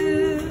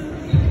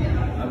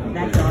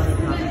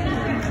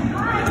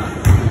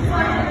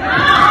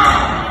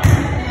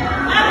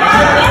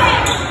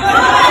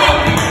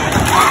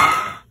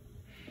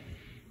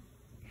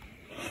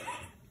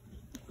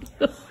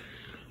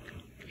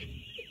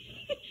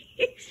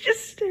 He's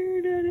just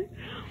staring at it.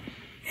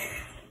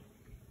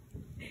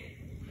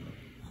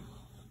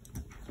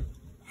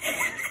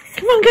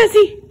 Come on,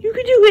 Gussie. You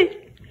can do it.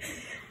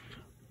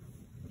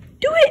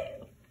 Do it.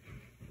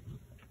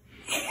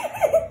 He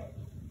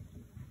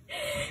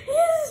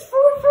has his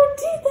 4 front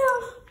teeth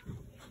out.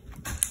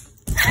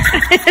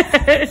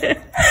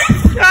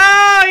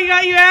 Oh, he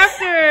got you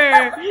after.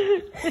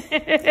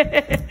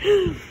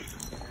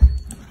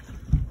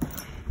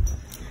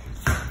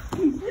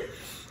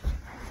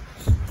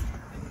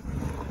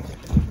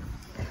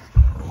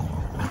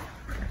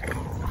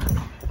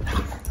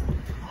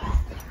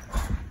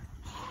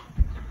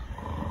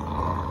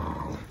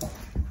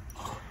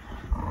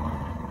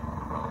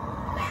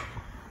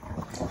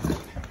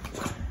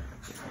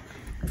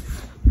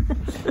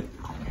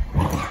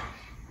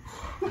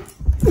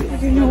 I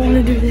do not want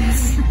to do this.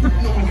 Oh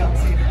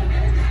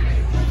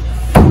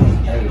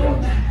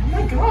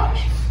my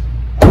gosh.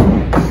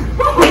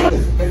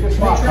 Take this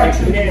box right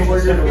to the end where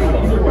you're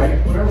either way,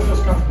 whatever's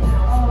just comfortable.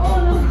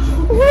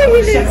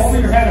 Set over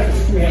your head if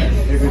it's two hands.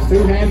 If it's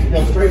two hands, go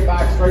straight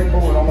back, straight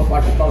forward, almost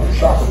like you're throwing a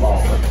soccer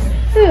ball.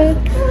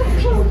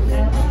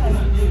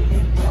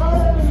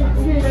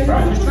 Try,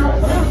 just try.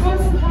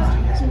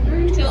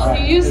 Till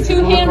you use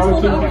 2 hands,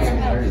 hold over your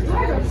head.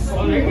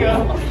 Oh, there you go.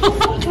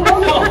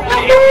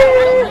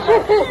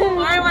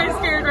 Why am I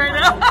scared right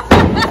now?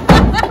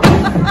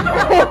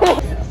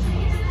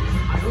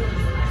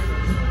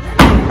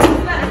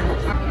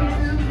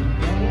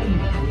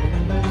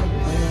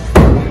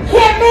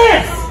 Can't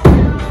miss!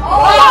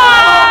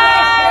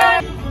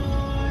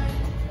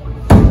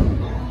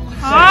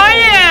 Oh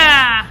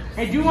yeah!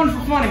 Hey, do one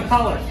for fun and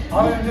call it.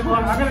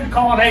 I'm gonna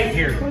call it 8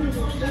 here.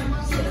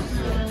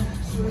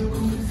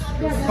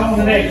 Call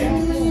it 8.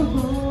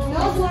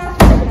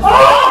 Oh!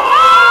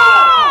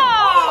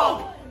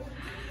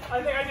 I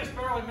think I just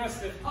barely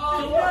missed it.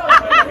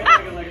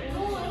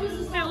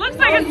 It looks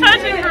like it's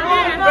touching for me.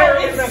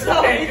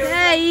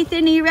 Hey,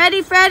 Ethan, you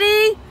ready,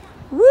 Freddie?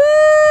 Woo!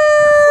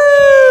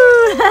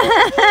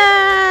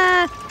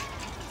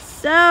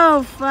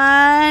 So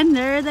fun.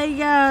 There they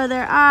go.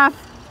 They're off.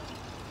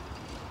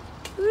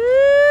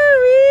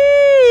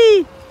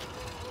 Woo-wee!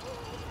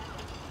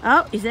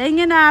 Oh, he's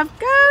hanging off.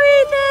 Go,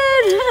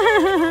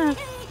 Ethan!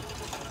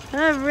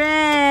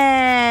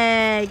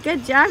 Hooray!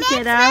 Good job,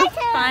 kiddo.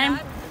 Fine.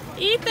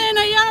 Ethan,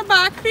 are you on a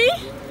bakfi?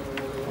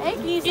 Hey,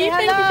 can you say Ethan,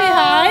 hello? say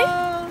hi.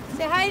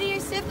 Say hi to your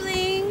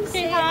siblings.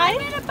 Say hi.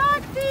 I'm in a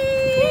bakfi.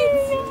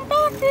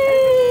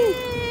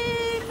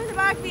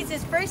 It's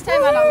his first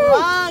time on a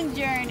long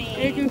journey.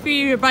 You can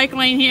see your bike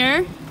lane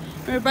here.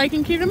 We're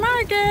biking to the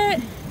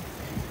market.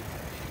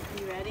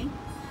 You ready?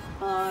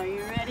 Oh,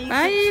 you ready?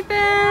 Bye,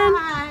 Ethan.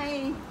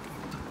 Bye.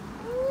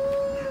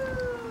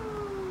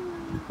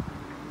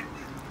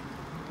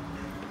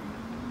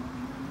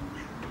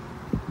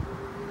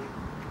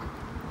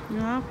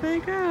 Off they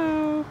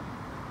go.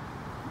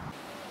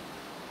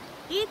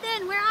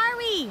 Ethan, where are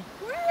we?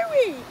 Where are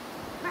we?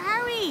 Where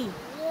are we?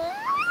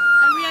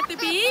 Are we at the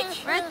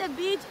beach? We're at the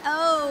beach.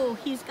 Oh,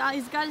 he's got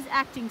his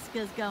acting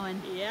skills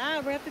going.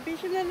 Yeah, we're at the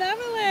beach in the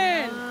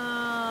Netherlands.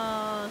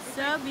 Oh,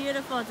 so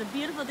beautiful. It's a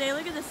beautiful day.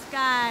 Look at the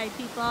sky,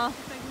 people.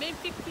 It's like maybe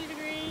 60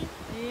 degrees.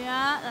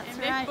 Yeah, that's and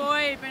right. Big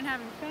Boy has been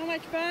having so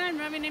much fun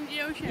rubbing in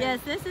the ocean. Yes,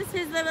 this is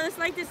his little, it's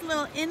like this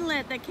little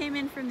inlet that came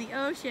in from the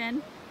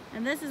ocean.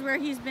 And this is where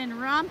he's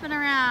been romping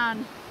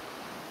around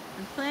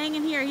and playing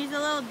in here. He's a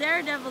little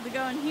daredevil to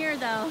go in here,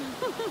 though.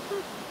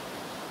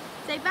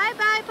 Say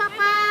bye-bye,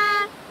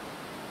 Papa.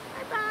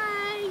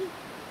 Bye-bye.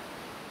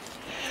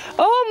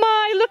 Oh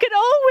my, look at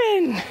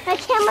Owen. My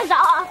camera's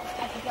off.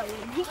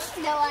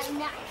 No, I'm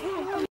not.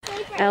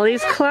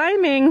 Ellie's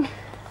climbing.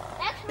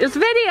 It's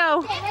video.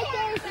 Okay, right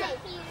there is safe.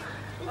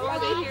 Oh, are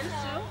they here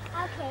still?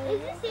 Okay.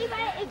 Is it safe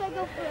if I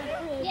go for a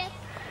bridge? Yes.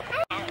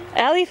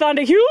 Ellie found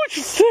a huge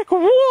stick.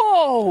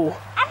 Whoa! I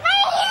found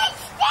a huge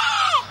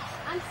stick!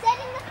 I'm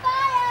setting the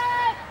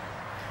fire!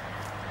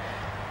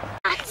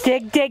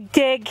 Dig, dig,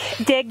 dig.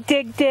 Dig,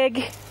 dig,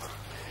 dig.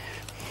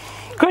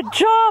 Good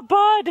job,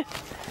 bud.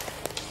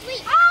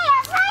 Sweet.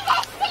 I found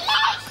a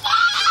solution!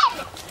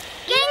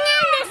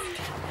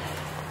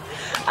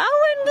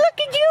 Owen, look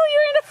at you.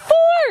 You're in a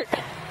fort.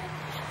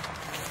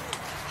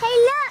 Hey,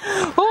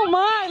 look. Oh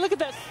my, look at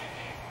this.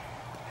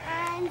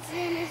 And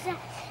then there's a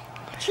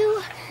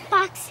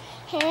 2-box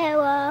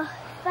hero.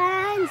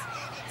 Fans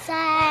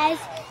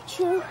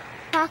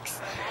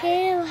Shoebox,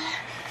 who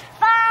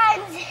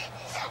finds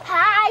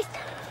highs.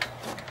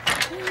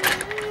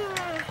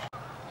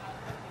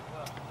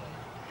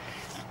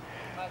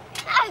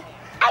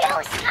 I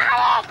almost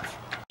got it!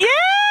 Yeah,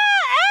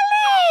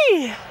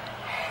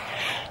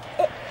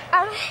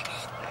 Ellie!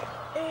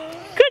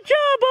 Good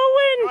job,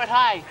 Owen! Throw it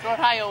high. Throw it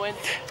high, Owen.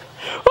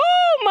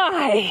 Oh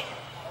my!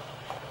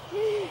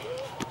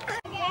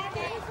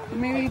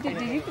 Maybe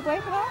did you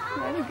wipe it off?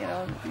 I didn't get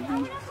all of it.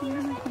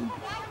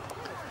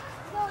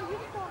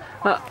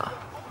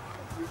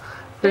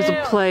 There's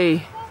a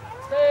play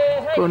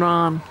going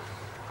on.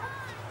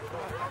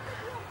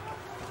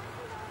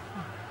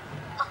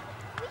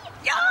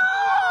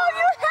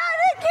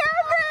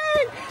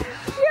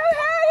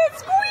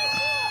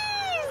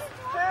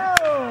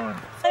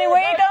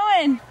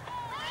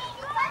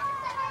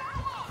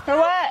 For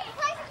what?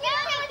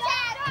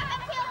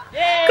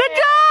 Good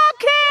job,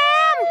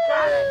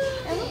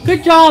 Kim!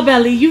 Good job,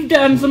 Ellie. You've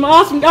done some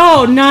awesome.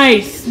 Oh,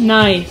 nice,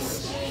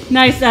 nice.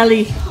 Nice,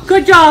 Ellie.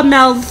 Good job,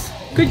 Mels.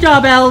 Good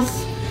job,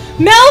 Els.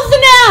 Mels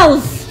and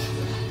Els!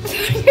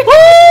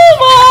 Oh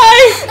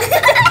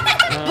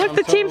my! Look,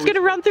 the team's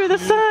gonna run through the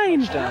sign.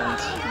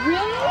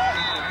 Really?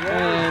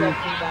 And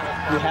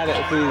we had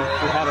it. We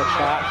had a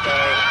shot.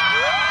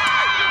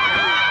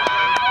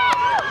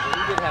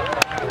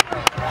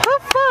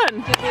 Have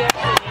fun.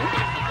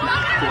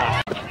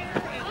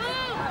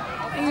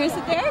 Are you gonna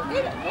sit there?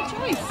 Good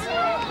choice.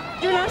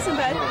 Doing awesome,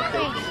 bud.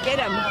 Get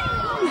him.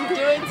 You're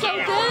doing so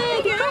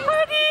good. Go,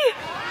 buddy.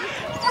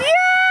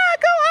 Yeah,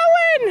 go,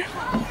 Owen.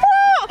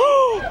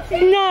 Oh,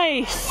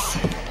 nice.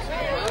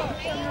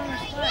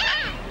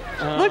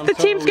 Look, the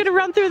team's gonna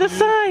run through the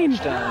sign.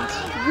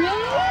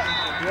 Really?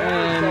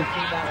 And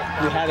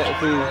we had it.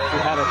 We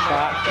had a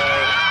shot.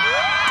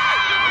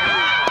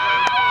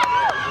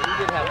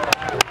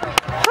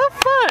 Have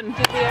fun.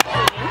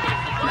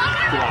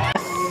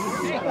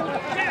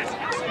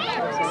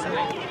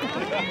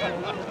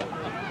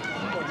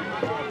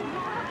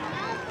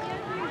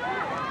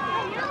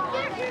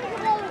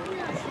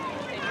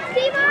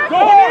 Go,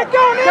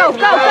 go, go,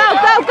 go,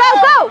 go,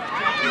 go!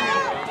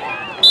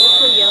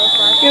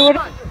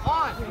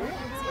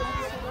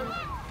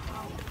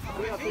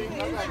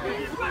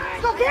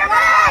 Go,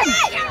 Cameron!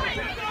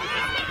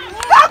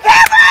 Go,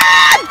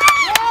 Cameron!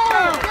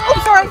 Oh,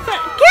 sorry.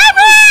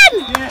 Cameron!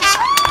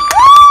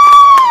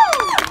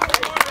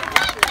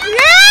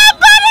 Yeah,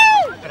 buddy!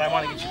 But I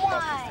want to get you the ball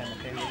this time,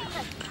 okay?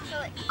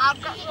 I've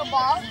got the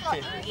ball.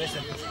 Okay,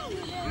 listen.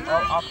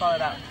 I'll call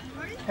it out.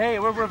 Hey,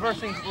 we're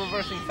reversing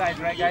sides,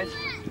 right, guys?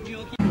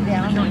 I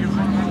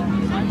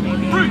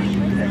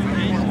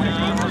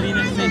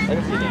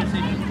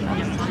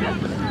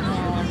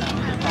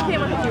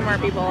came with a few more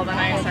people than I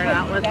started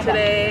out with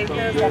today.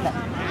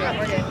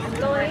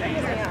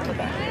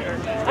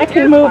 I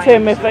can move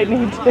him if I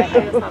need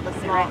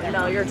to.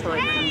 No, you're totally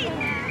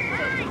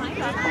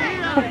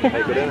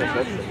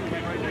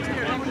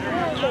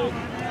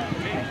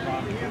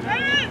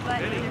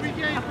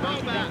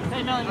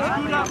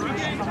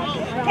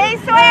Hey,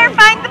 Sawyer,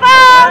 find the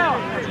ball!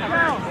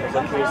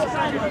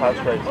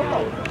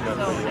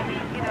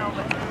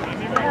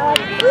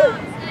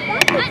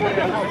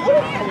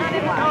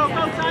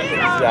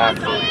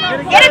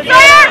 Get it,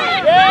 Sawyer!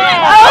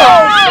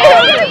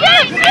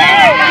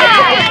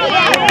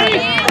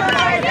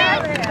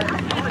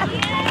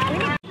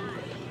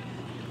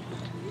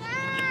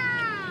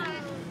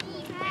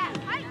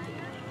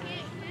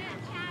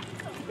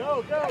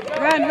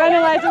 Run, run,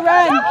 Eliza,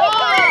 run!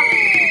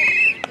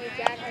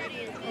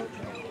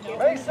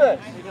 Mason!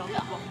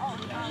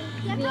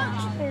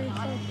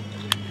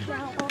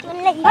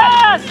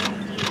 Pass!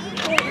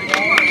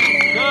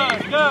 Good,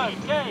 good,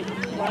 okay.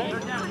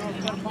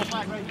 Gotta pull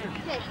back right here.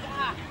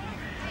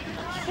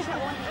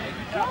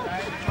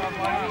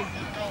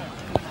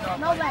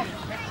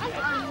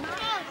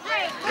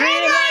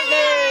 Green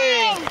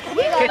lightning!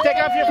 Okay, take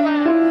off your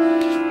flag.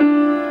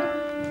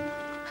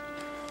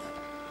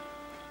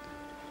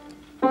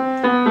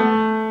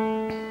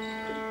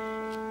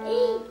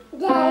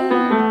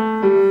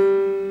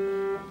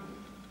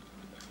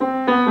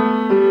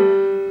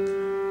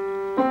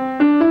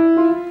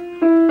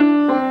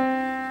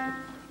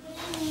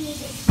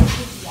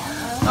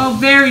 Oh,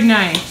 very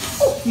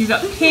nice. You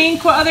got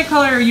pink. What other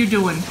color are you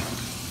doing?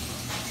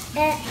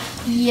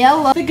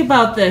 Yellow. Think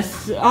about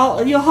this.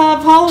 You'll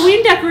have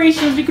Halloween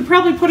decorations you could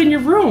probably put in your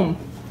room.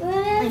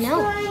 I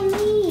know.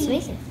 It's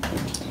amazing.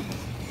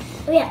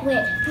 Oh yeah,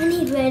 wait. I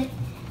need red.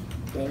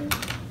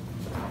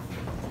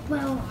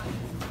 Well,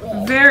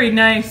 red. Very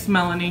nice,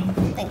 Melanie.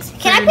 Thanks.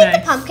 Can I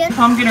pick the pumpkin?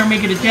 Pumpkin, or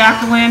make it a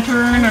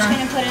jack-o'-lantern. I'm just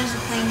gonna put it as a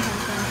plain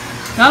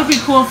pumpkin. That'll be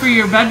cool for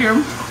your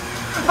bedroom.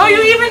 Oh,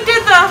 you even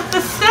did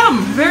the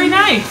stem. Very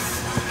nice.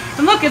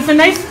 And look, it's a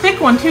nice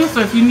thick one too, so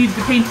if you need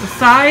to paint the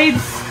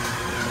sides.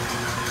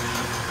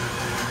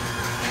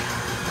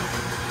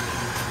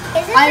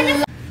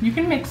 You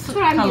can mix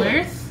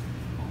colors.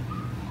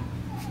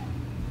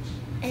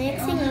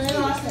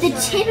 The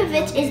tip of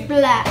it is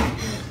black.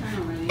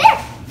 There!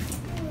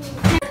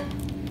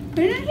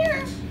 Put it in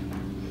here.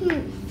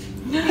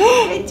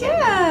 Good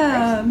job.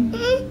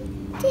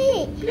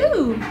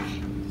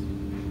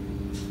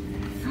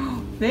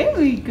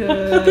 Very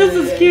good. This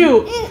is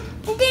cute.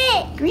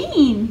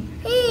 Green.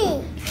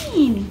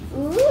 Green.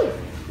 Ooh.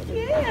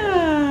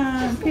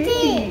 Yeah.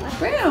 Pretty.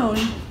 Brown.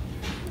 Is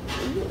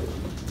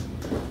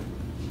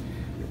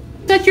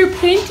that your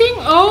painting?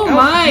 Oh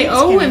my,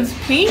 Owen's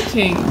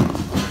painting.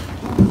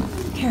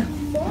 Here.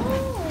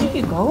 Here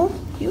you go.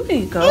 Here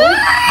you go.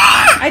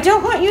 I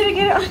don't want you to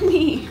get it on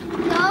me.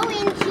 Go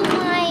into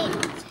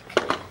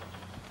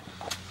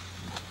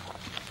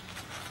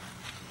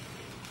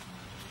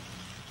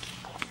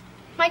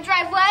my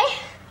driveway.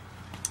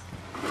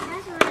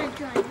 That's not a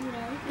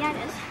driveway. Yeah, it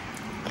is.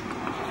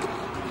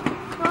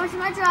 Go to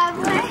my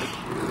driveway.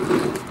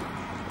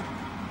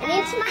 And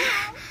into my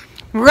house.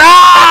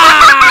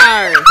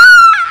 Roar!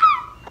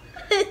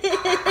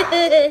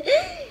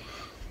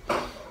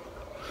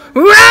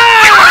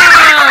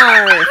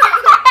 Roar!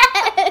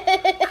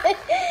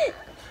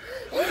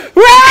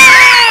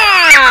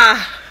 Roar!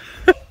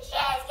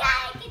 She's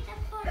gotta get the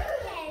photo.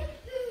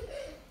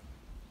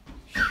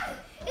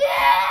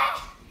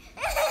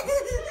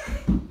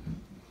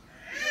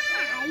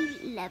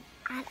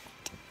 I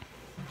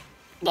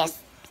love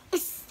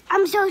this.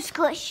 I'm so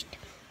squished.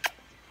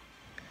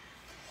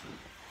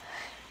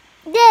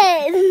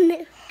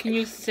 Then Can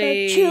you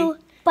say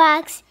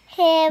Shoebox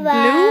hero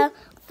Blue?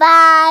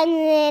 finds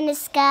in the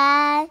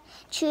sky.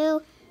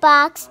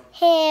 Shoebox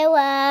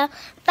hero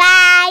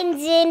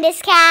finds in the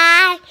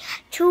sky.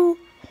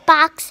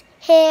 Shoebox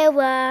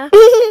hero.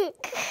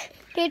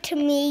 Do to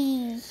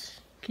me.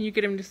 Can you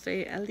get him to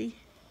say Ellie?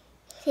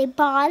 Say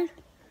ball.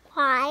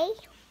 Why?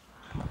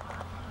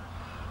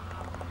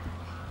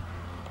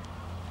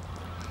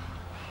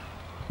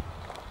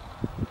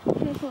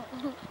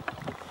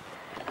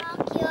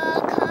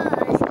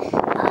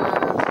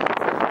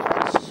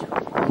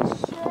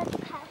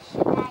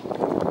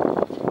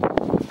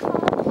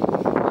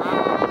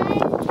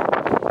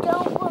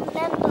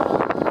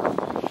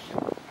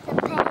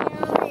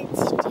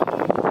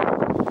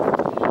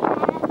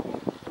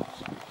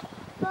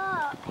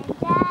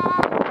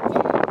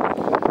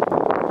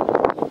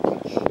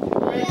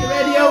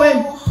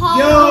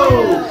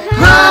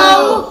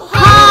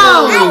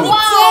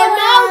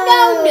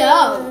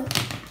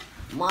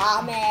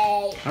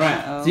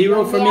 Alright,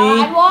 0 for me.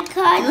 I want You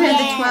card had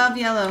yet. the 12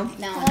 yellow.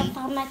 I haven't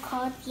found my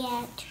card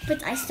yet.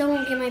 But I still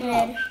won't get my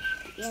bed.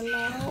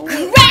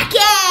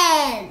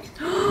 Kraken!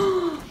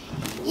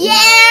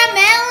 Yeah,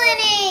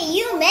 Melanie,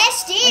 you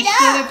messed I it should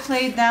up. have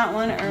played that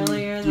one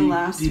earlier, the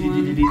last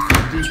one.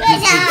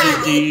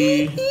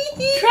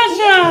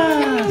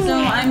 Treasure! So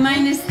I'm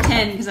minus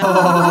 10 because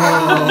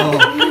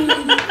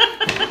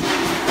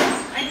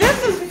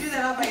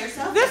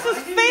This is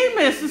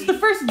famous. It's the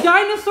first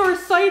dinosaur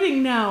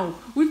sighting now.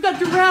 We've got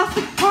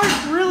Jurassic Park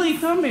really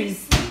coming.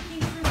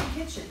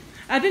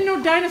 I didn't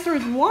know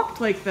dinosaurs walked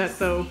like that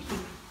though.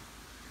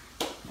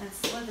 That's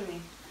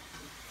slithering.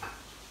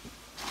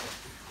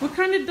 What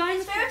kind of His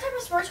dinosaur? favorite type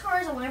of sports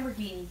car is a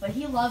Lamborghini, but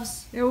he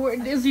loves.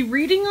 Is he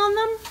reading on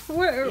them?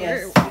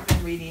 Yes, I've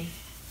been reading.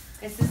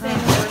 It's the same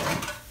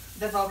with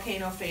the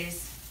volcano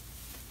phase.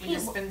 We've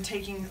just been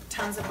taking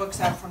tons of books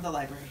out from the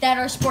library. that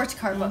are sports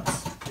car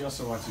books. He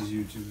also watches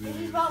YouTube He's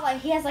videos. about like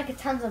he has like a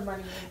tons of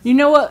money. You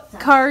know what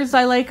cars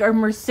I like are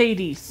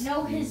Mercedes.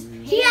 No, his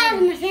He has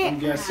I'm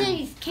guessing.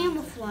 Mercedes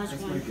camouflage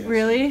That's my one. guess.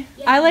 Really?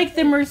 I like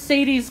the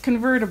Mercedes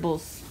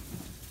convertibles.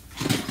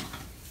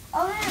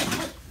 Oh,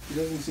 yeah. He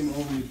doesn't seem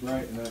overly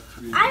bright enough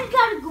to be. I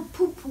gotta go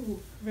poo poo.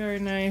 Very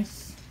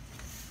nice.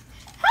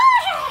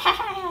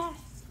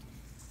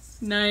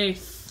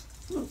 Nice.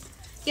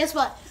 Guess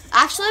what?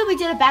 Actually, we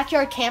did a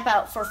backyard camp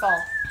out for fall.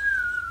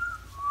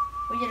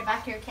 We did a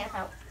backyard camp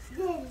out.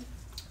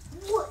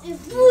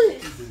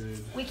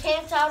 We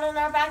camped out in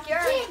our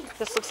backyard.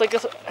 This looks like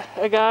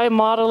a guy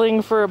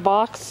modeling for a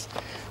box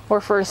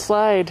or for a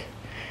slide.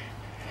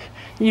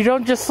 You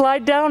don't just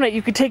slide down it,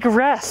 you can take a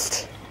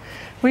rest.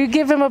 When you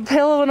give him a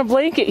pillow and a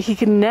blanket, he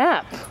can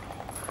nap.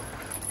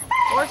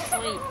 Or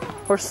sleep.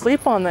 Or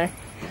sleep on there.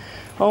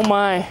 Oh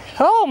my.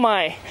 Oh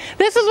my.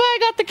 This is why I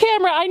got the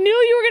camera. I knew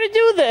you were going to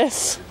do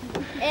this.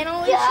 And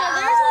only there's a lot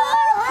of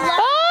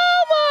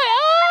Oh my.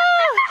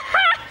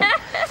 Ah!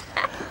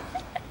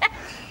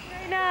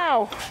 Right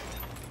now.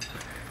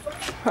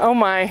 Oh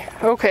my.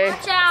 Okay.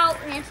 Watch out,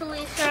 Aunt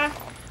Lisa.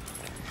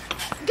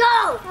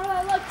 Go!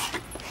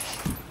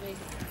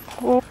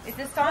 It's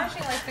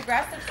astonishing, like the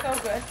grass looked so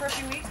good for a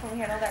few weeks when we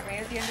had all that rain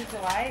at the end of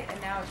July, and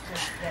now it's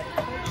just dead.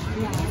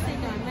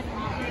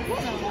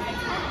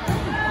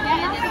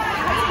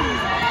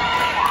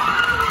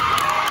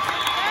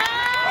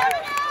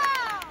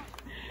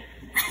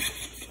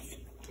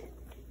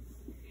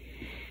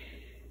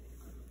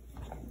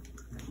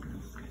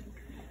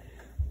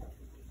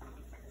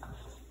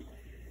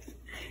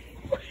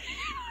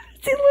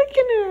 What's he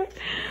looking at?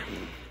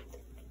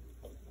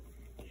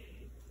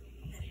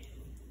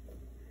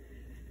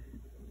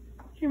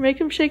 Here, make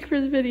him shake for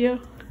the video.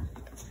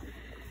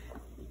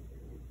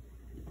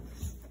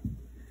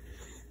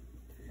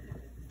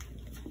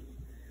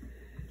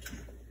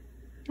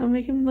 I'll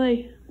make him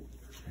lay.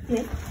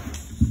 Yeah.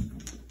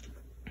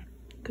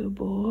 Good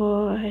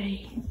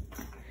boy.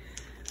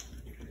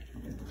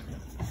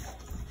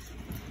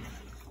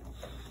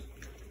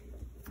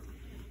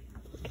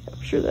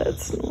 Picture that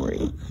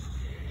snoring.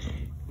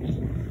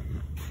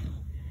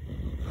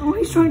 Oh,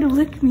 he's trying to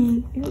lick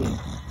me. Ew.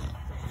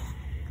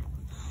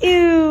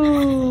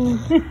 Ew.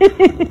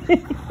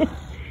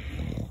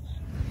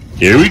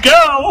 Here we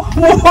go!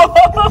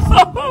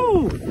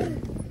 Whoa!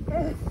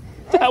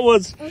 That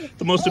was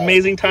the most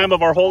amazing time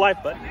of our whole life,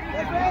 but.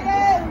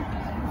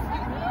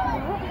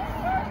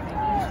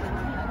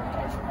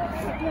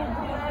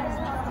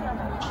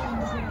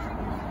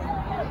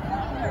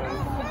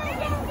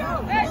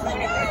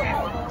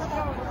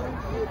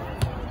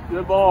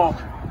 Good ball.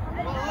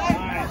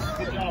 Nice.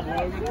 Good job,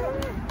 Logan.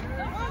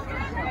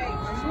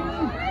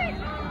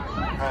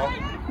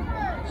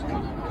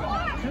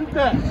 Shoot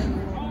that.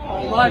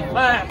 Oh, light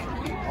pack.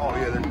 Oh,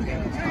 yeah, they're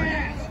teams.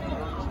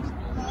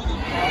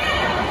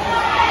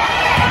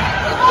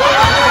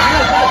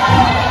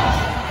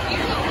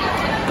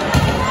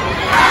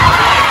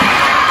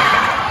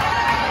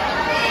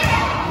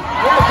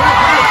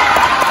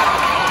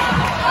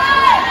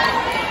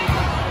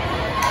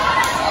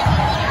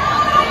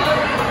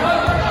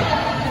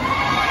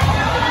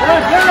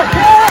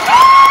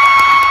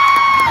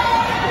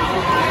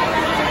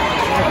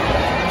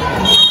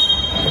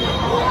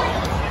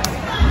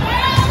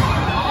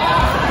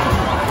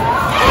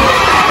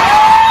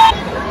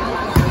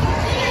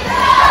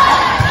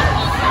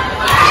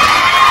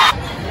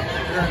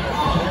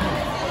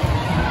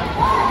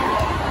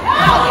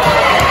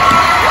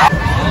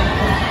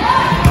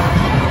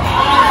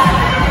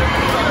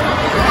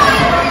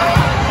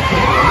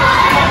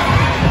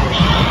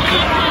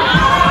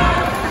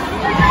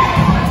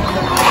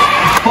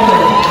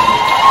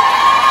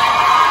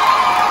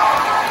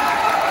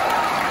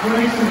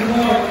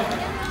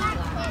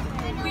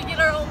 We get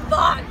our own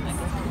box.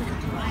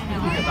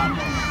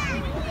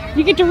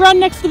 You get to run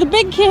next to the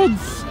big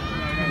kids.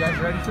 You guys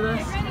ready for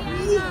this?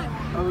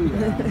 Oh,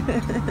 yeah.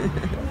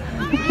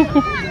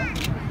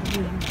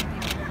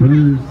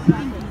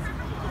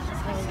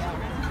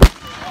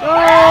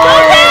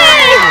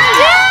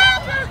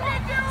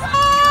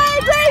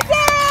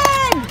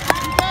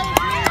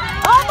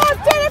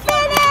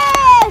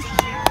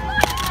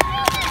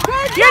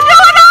 You're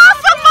doing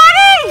awesome,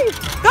 buddy!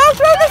 Go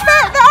through the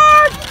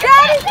arch!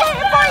 Daddy's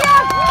waiting for you!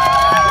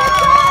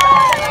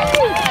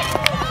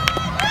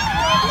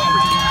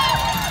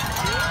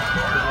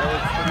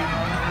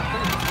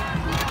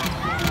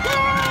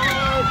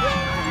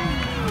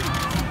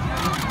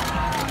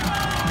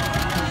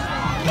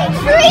 It's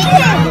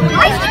freezing!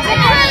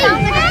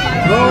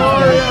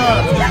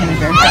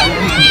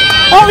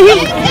 Oh, you...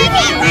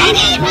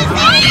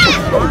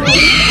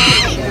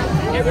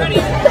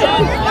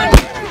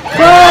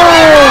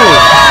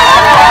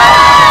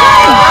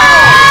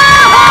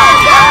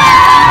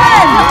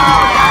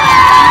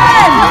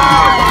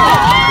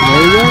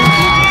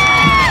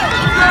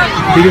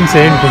 He didn't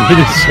say anything, he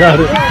just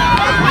shouted.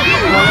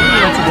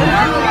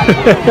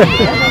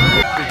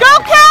 Go,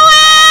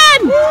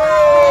 Kellen!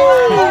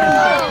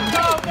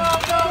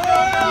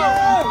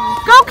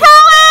 Go,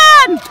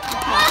 Kellen!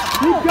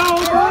 Keep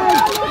going, bud!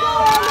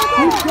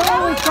 Keep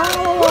going,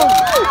 follow him!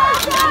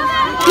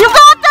 You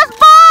got this,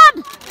 bud!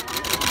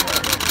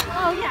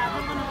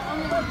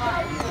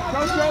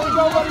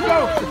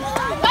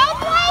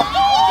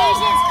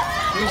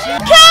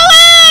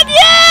 Kellen!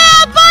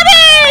 Yeah,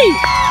 buddy!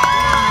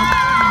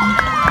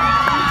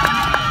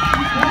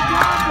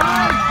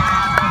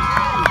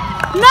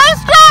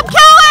 Nice job,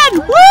 Kellen!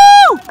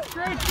 Woo!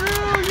 Straight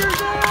through, you're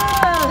there!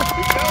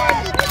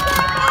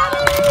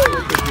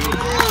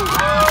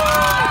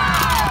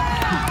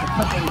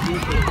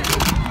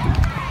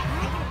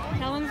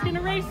 Kellen's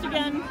gonna race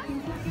again.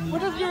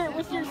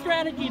 What's your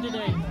strategy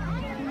today?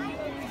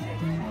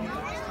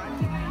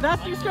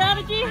 That's your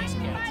strategy?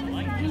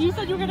 You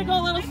said you were gonna go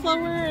a little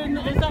slower, and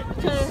is that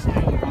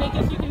to make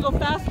it so you can go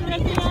faster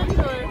at the end,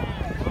 or?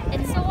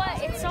 It's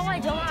so I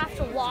don't have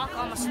to walk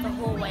almost the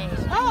whole way.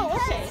 Oh,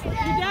 okay. Your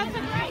dad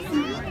said right.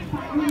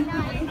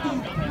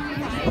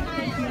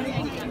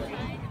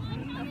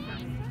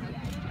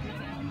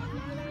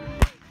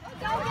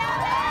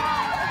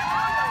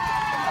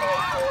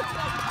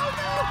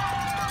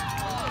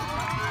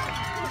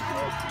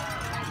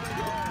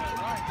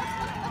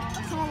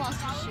 Someone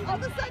lost his shoe. I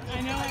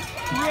know.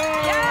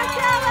 Yeah,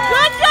 Kellen!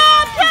 Good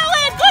job,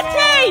 Kellen! Good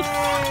pace!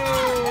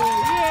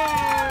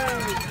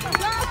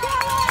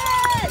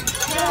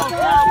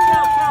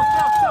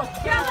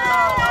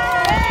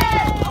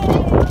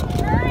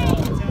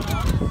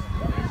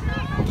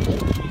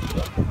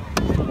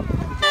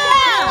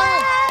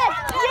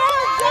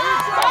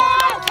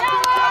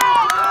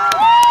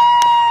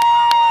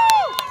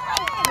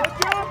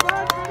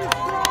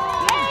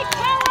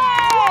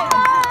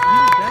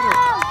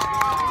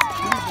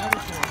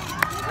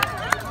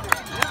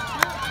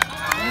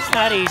 It's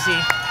not easy.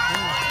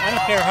 I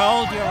don't care how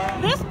old you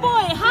are. This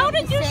boy, how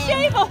did you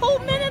shave a whole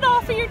minute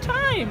off of your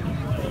time?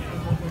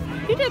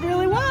 You did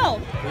really well.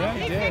 Yeah,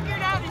 He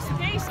figured out his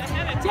pace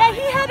ahead of time.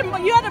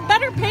 Yeah, you had a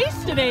better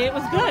pace today. It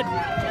was good.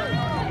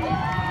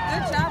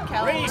 Good job,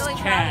 Kelly. Race Really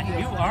cat. proud of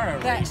You are a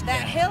race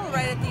That cat. hill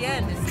right at the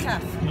end is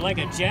tough. You're like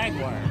a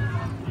jaguar.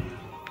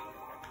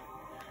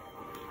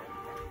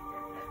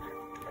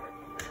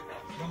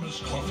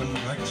 Mother's coffin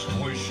Black's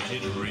voice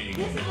did ring.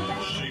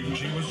 Seemed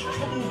she was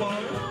troubled by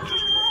it.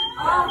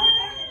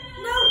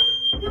 No!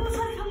 They will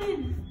try to come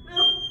in.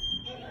 No.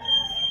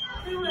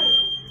 Stay away.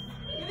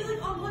 Maybe like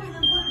unplug it and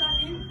then put it back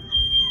in.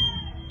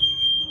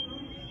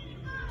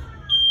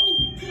 Oh,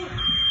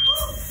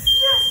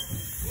 yes!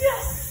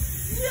 Yes!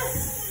 Yes!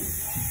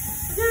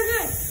 They're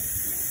good.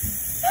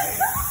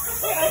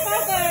 Wait, I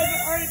thought that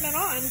had already been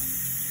on.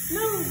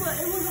 No, but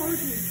it wasn't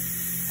working.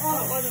 Oh,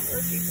 it wasn't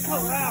working.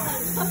 Oh, wow.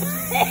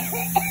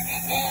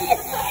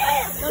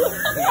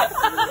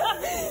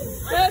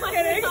 Just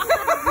kidding.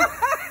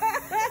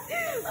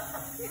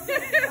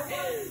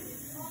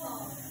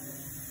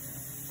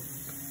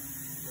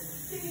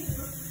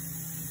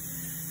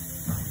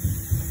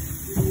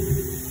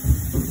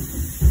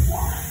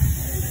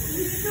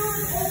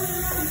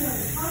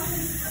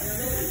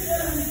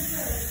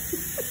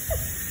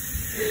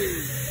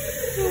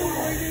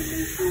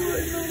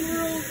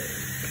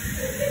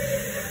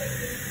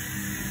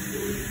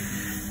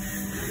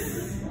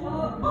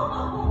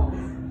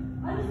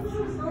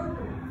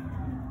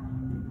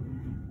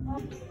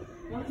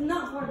 Well, it's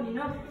not hard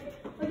enough.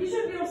 Like, you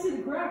shouldn't be able to see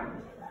the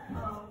ground.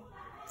 Well,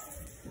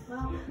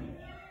 I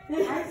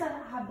just have bad eyesight.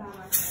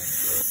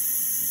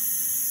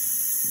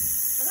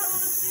 I don't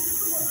want to see this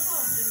one more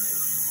fun.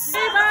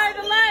 Stay by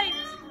the light!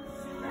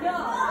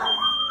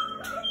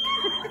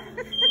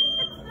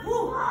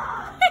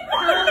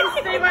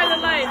 Stay by the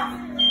light.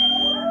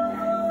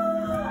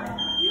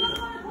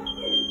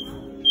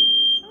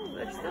 Oh,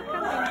 they're still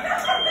coming.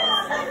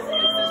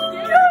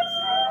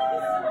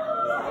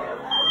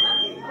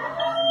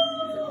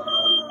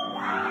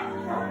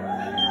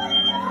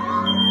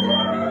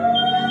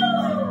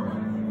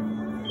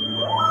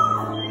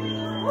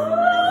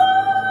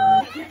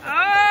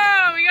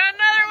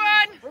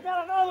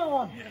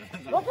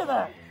 Look at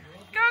that.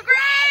 Go,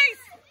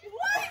 Grace!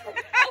 What?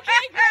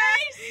 Okay,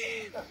 Grace!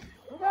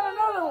 We got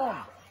another one.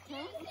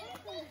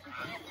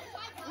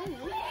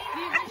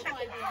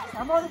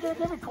 I'm only going to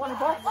give you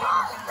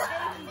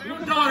 $20. Your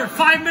daughter,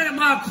 5-minute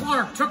mile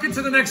Clark, took it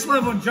to the next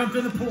level and jumped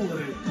in the pool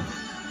today.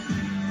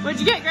 What'd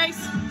you get,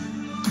 Grace?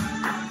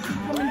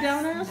 Coming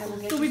down as?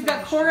 So we've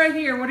got Cora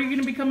here. What are you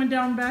going to be coming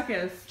down back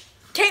as?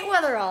 Kate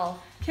Weatherall.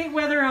 Kate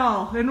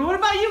Weatherall. And what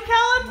about you,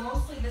 Kellen?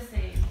 Mostly the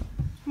same.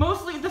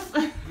 Mostly the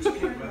same.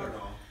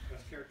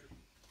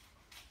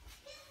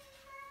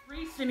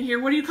 Reese in here.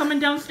 What are you coming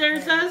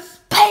downstairs as?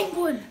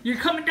 Penguin. You're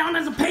coming down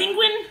as a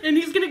penguin, and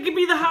he's gonna give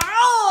me the heart.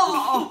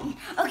 Oh!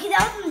 Okay,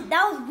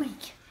 that was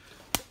weak.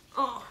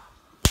 Oh!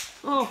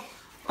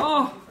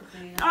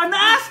 I'm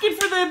asking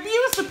for the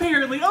abuse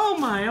apparently. Oh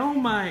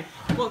my!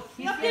 Well,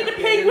 you need a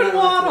penguin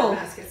waddle.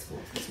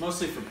 It's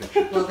mostly for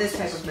pictures. Well, this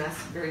type of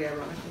mask, very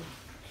ironically.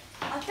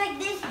 I'll take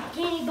this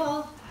candy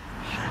ball.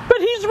 But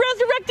he's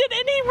resurrected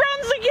and he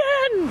runs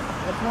again.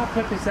 Let's not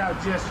put this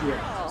out just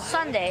yet.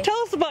 Sunday. Tell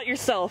us about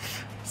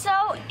yourself.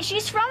 So,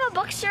 she's from a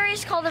book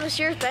series called The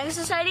Mysterious Bang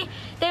Society.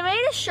 They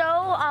made a show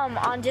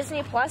on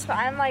Disney Plus, but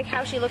I'm like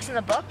how she looks in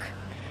the book.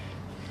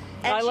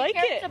 And I like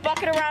she carries it. a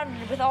bucket around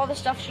with all the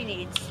stuff she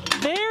needs.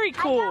 Very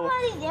cool. I got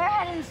one there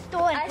had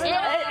installed.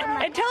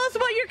 And tell us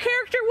about your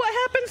character. What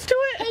happens to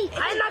it? Hey,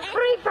 I'm a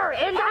creeper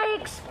and I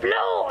explode.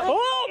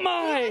 Oh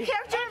my! The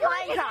character in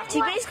Minecraft. He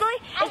basically,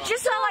 it's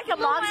just like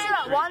a monster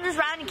that wanders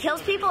around and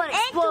kills people and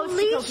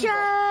explodes.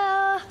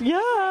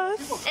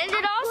 Yes. And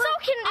it also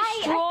can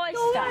destroy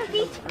stuff.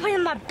 Put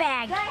in my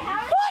bag.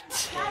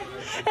 What?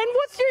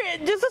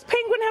 And does this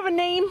penguin have a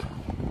name?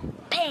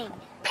 Bang.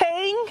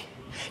 Pang?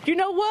 You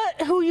know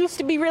what? Who used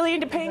to be really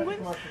into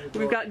penguins?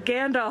 We've got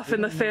Gandalf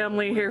in the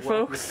family here,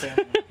 folks.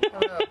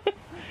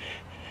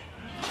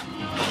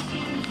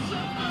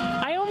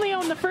 I only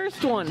own the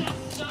first one. They're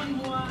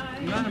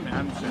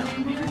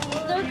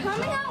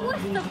coming out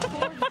with the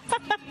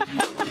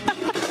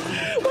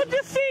Well,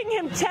 just seeing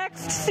him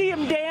text, see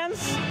him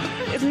dance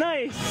is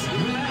nice.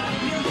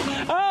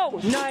 Oh,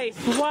 nice.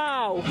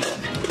 Wow.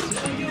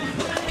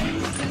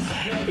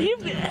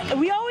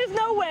 We always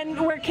know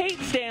where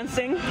Kate's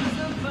dancing.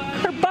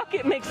 Her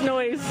bucket makes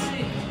noise. Is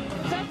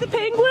that the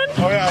penguin?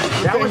 Oh yeah.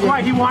 That was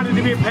why he wanted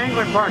to be a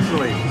penguin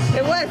partially.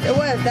 It was.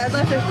 That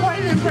left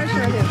quite an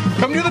impression on him.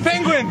 Come to the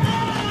penguin!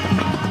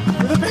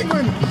 To the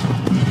penguin!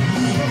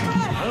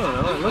 I don't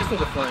know, it looks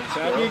like a flying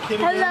squirrel. Are you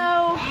kidding me?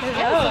 Hello.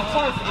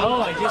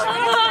 Oh, I just...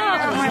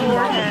 My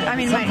forehead. I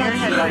mean, my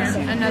airhead was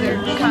another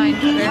kind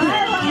of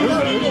airhead.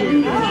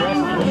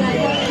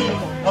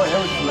 Oh, that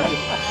was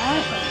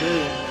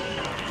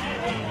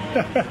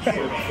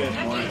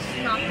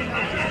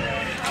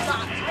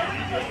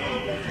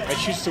I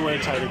choose to wear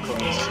tighter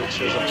clothes so it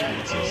shows our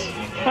chances.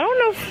 I don't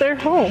know if they're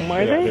home,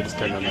 are they? Let's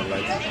turn on the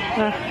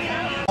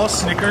lights. All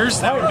Snickers,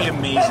 that would be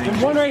amazing.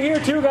 There's one right here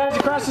too, guys,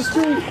 across the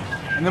street.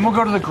 And then we'll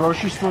go to the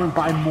grocery store and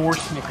buy more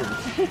Snickers.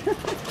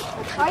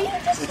 Are you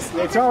just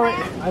It's all right.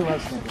 I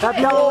love Snickers.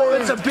 Happy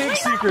Halloween. It's a big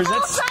Snickers.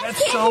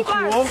 That's so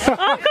cool.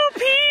 Uncle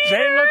Peter!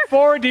 They look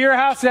forward to your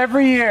house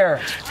every year.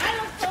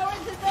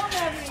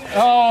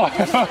 Oh,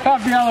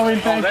 happy Halloween,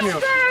 thank you.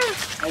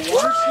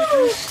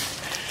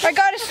 I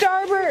got a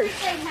Starburst.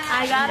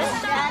 I got a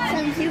star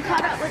since you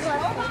caught up with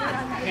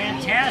us.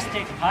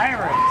 Fantastic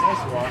pirates, this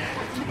one.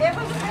 It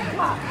was a good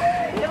walk.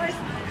 It was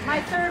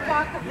my third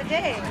walk of the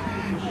day.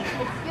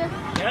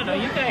 Yeah, no,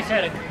 you guys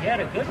had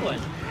a good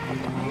one.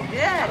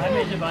 Yeah. I'm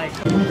into my.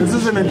 This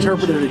is an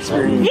interpretive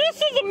experience.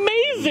 This is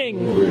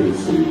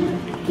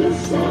amazing.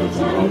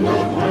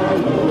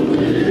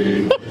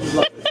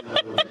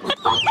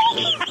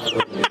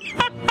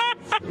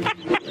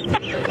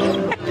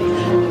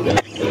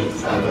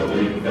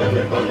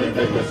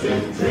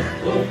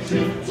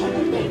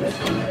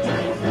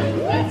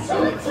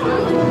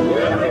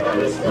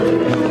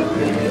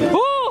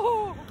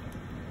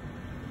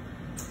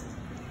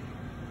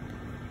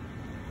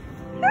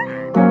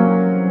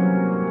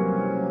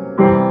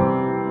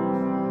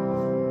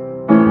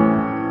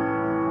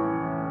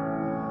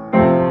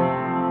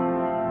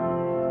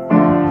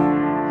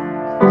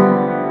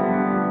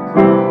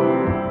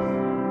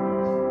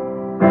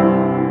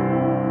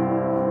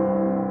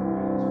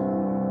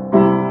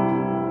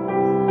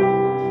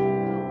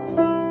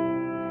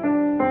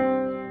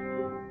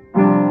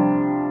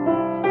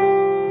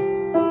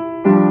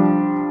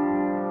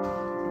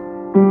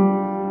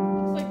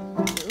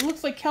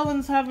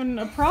 Kellen's having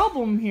a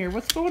problem here.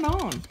 What's going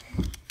on?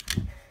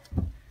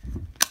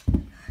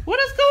 What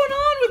is going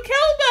on with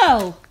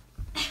Kelbell?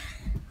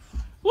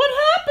 What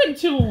happened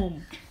to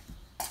him?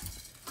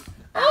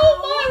 Oh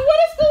my, what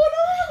is going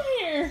on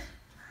here?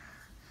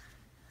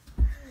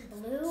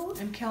 Blue.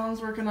 And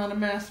Kellen's working on a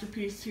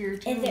masterpiece here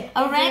too. Is there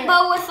A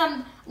rainbow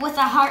with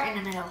a heart in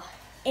the middle.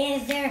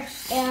 Is there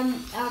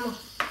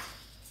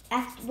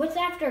what's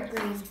after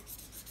green?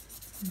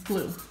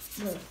 Blue.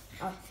 Blue.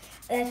 Oh,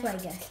 that's what I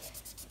guessed.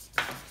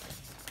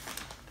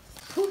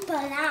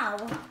 Hoopa now.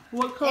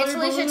 What color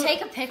Actually, we should balloon?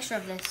 take a picture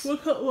of this.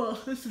 Well,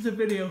 this is a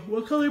video.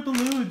 What color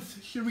balloons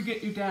should we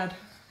get you, Dad?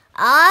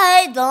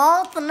 I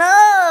don't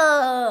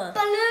know.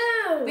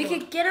 Blue. We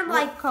could get him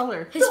What like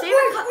color? his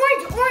favorite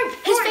orange.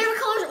 His favorite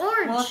color is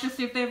orange. We'll have to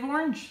see if they have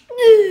orange.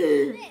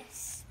 3,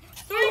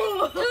 2,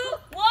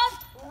 1,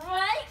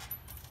 right?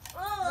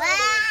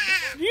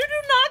 Do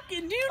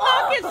you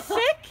not get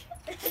sick?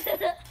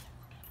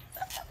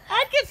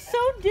 I get so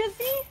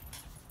dizzy.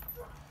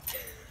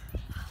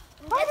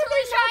 Why would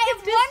they I not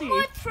have get one dizzy?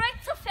 more trick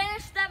to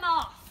finish them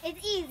off.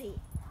 It's easy.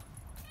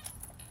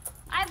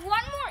 I have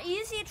one more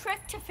easy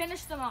trick to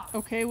finish them off.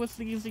 Okay, what's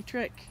the easy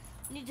trick?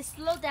 I need to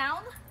slow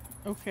down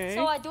Okay.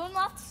 so I do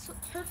not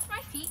hurt my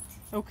feet.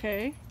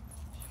 Okay.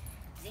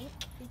 Zink.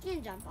 You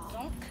can jump off.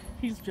 Zonk.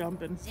 He's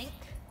jumping. Zink.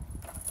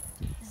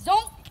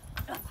 Zonk.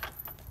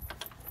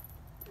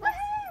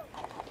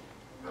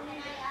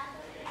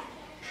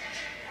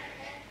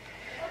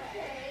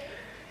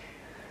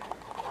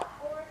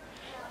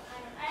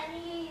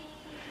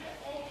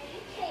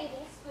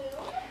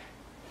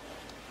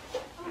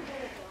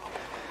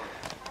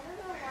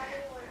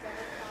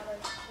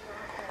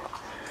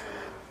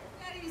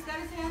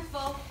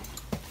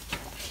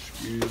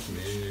 Excuse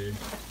me.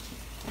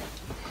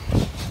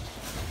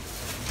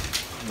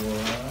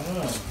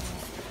 Wow.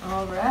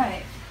 All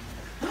right.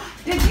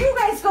 Did you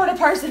guys go to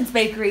Parsons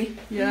Bakery?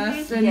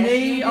 Yes, and Yes,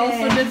 they you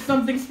also did. did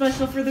something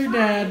special for their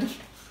dad.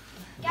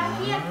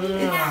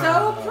 It's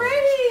so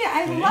pretty.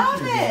 I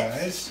love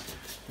it. Guys.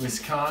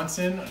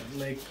 Wisconsin,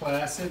 Lake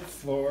Placid,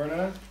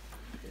 Florida.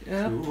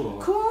 Yep. Cool.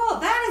 Cool.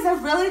 That is a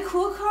really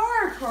cool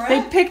car, correct?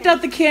 They picked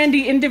out the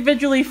candy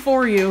individually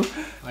for you.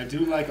 I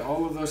do like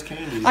all of those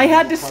candies. I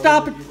had to I'll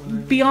stop probably get one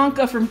every-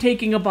 Bianca from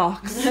taking a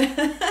box.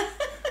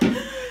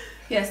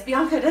 Yes,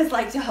 Bianca does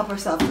like to help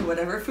herself to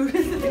whatever food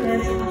is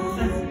available.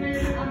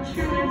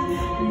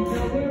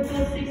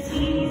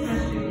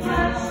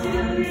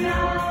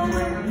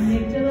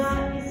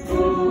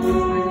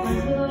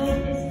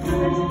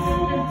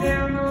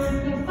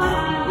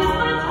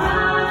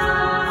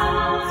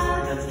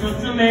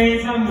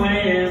 I'm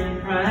way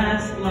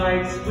impressed,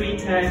 like sweet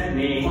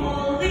technique.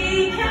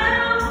 Holy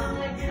cow,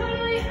 I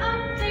totally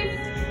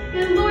unfixed.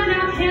 Good Lord,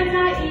 now can't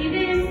I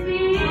even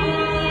speak?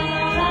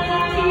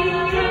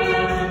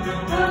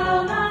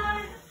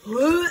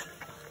 What?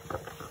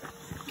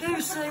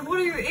 Garrison, what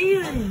are you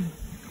eating?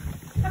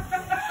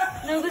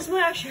 No, this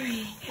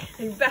mashery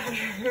and batter.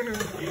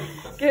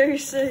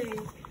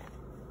 Garrison.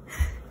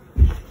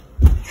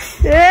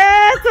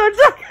 Yeah, so it's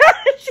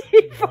like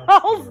she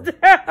falls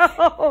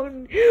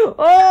down.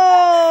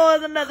 Oh,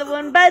 another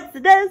one bites the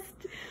dust.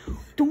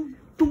 Doom,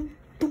 doom,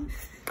 doom.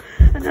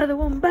 Another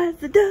one bites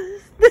the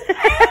dust.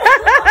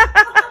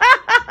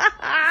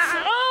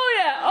 Oh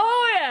yeah,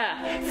 oh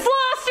yeah.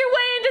 Floss your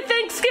way into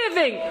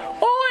Thanksgiving.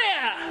 Oh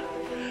yeah.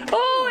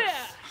 Oh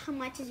yeah. How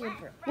much is your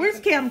birthday? Where's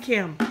Cam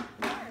Cam?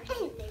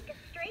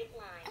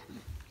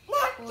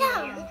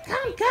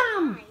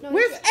 Come.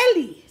 Where's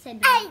Ellie?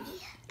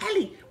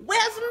 Ellie,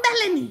 where's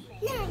Melanie?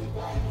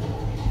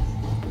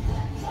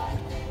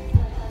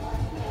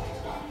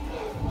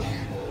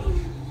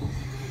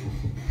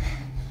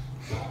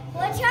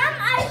 One time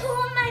I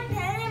hold my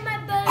pen and my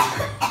brother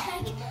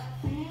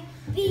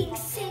like being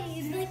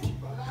silly, like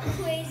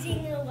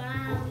crazing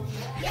around.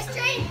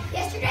 Yesterday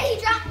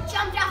he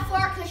jumped off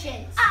 4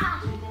 cushions.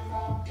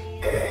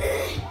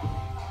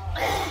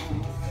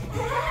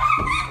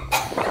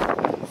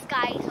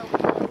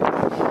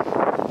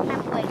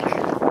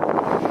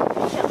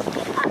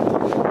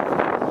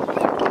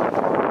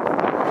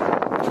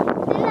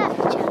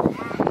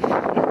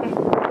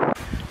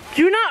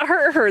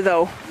 number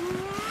though.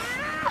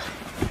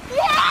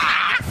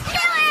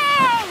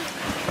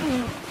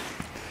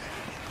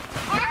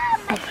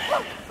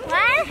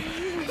 One,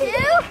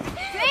 two,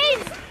 three.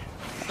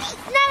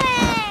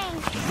 Snowing.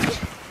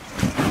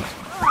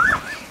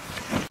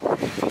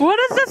 What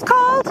is this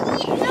called?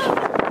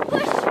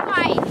 Push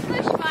fight.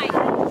 Push fight.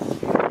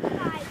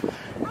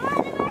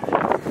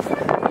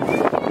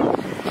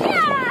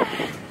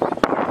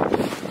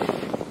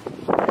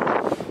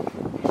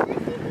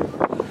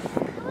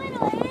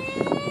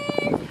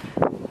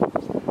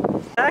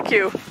 Thank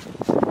you.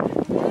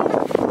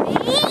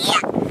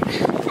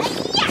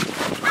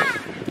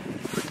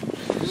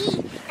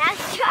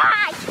 Let's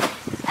try.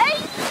 I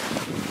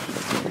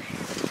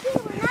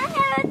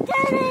haven't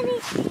done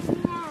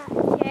anything yet.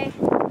 Okay.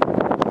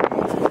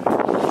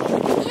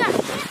 Yeah.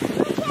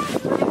 Okay.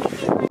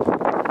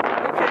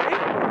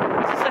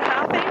 Is this a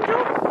half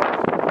angel?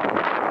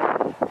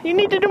 You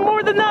need to do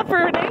more than that for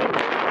an angel.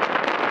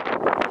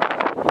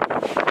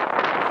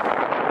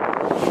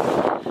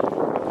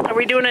 Are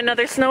we doing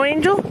another snow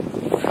angel?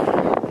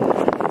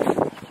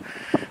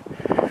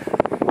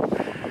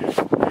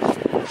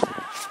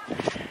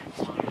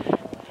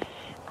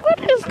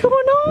 What is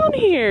going on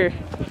here?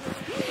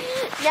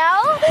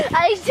 No,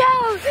 I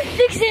don't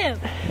fix him.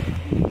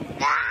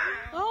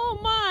 Oh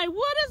my,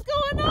 what is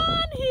going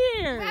on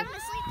here? We're having a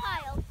sleep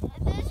pile.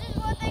 This is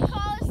what they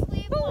call a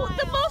sleep pile.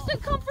 The most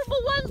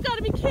uncomfortable one's got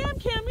to be Cam.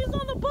 Cam, he's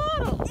on the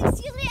bottom.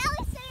 Excuse me,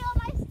 Ellie, say all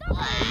my stuff.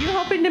 Are you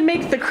hoping to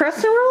make the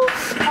crescent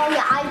rolls? Oh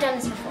yeah, I've done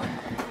this before.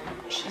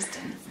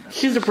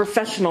 She's a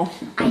professional.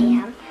 I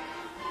am.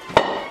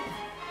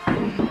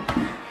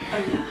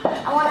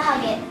 I want to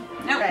hug it.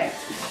 Okay.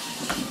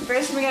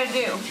 First we gotta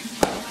do.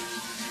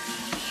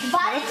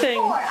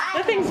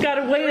 That thing's got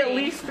to weigh at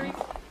least 3.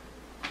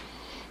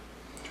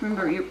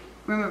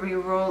 Remember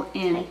you roll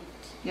in.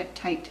 Yep,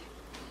 tight.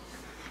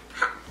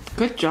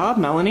 Good job,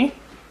 Melanie.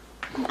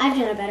 I've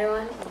done a better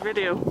one.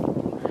 Video.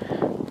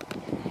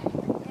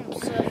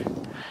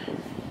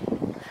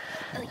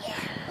 Oh yeah.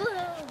 Ooh,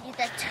 get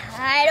the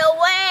tidal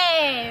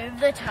wave.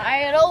 The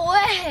tidal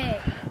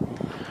wave.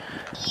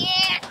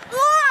 Yeah.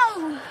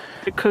 Whoa.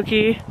 The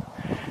cookie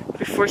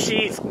before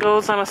she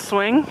goes on a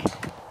swing.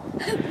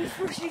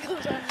 Before she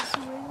goes on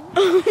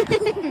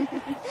the swing.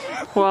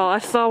 Well, I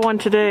saw one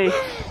today.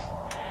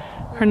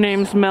 Her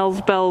name's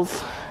Mel's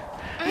Bells.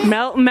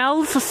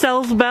 Mel's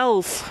sells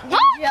bells.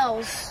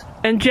 Gels.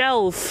 And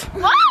gels.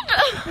 What?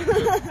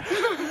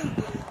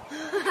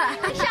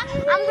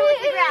 I'm going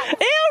to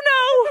grab. Ew,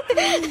 no!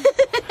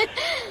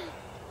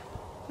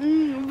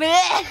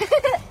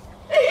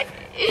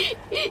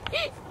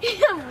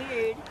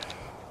 Weird.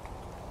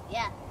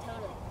 Yeah,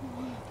 totally.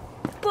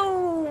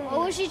 Boom!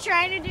 What was she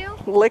trying to do?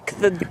 Lick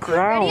the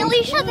ground. Ready,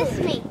 Alicia? This is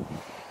me.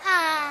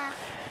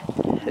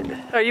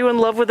 Are you in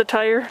love with the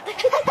tire? So,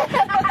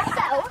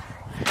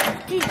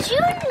 did you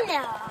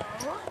know?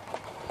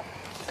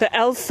 The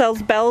L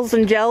sells bells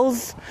and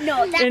gels.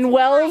 No, that's in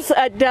Wells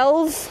at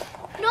Dell's.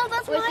 No,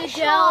 that's my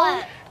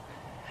shop.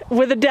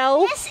 With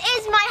Adele? This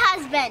is my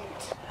husband.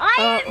 I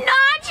am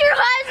not your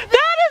husband.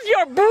 That is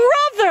your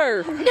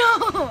brother.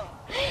 No,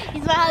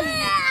 he's my husband.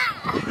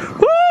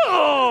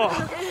 Oh,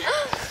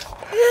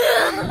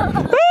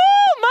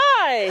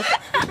 my!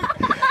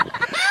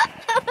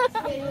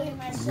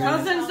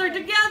 Cousins are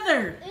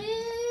together.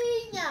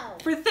 No.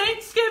 For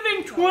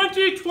Thanksgiving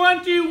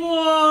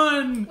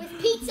 2021. With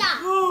pizza.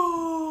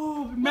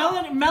 Oh,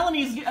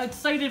 Melanie's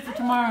excited for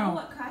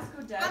tomorrow.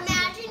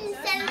 Imagine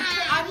instead of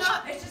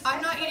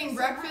I'm not eating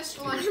breakfast,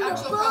 lunch,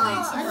 actually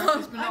probably eat some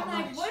breakfast, but not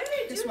lunch. What did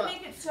they do Guess to what?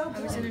 make it so I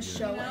was in a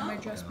show and my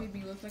dress made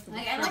me look like a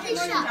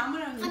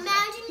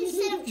Imagine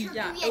instead of turkey,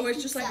 yeah, it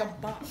was just like a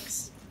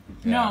box.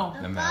 No,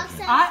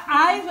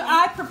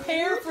 I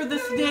prepare for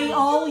this day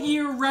all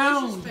year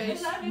round.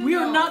 We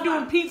are not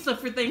doing pizza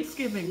for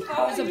Thanksgiving. It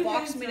was a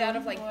box made out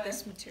of like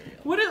this material.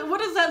 What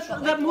is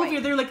that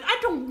movie? They're like, I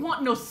don't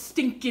want no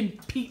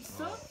stinking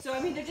pizza. So I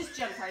mean, they're just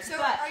jump cards. So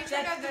but are you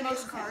trying to have the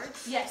most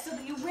cards? Yes. So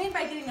that you win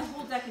by getting the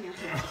whole deck in your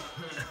hand.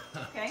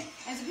 Okay.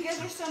 And so because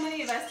there's so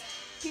many of us,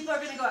 people are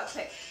going to go out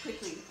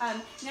quickly.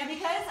 Now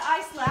because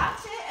I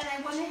slapped it and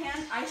I won the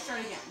hand, I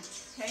start again.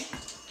 Okay.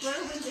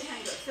 Whoever wins the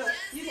hand goes. So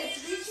you get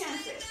 3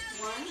 chances.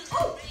 1.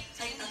 Oh.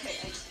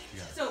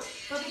 So,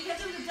 but because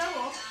it was a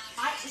double,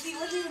 it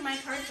wasn't even my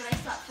cards, but I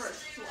stopped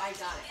first, so I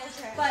got it.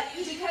 Okay. But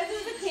because it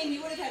was a king,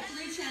 you would have had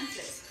 3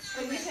 chances.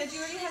 But because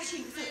you already had a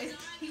king, so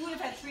he would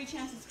have had 3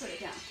 chances to put it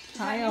down.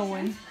 Hi,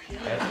 Owen.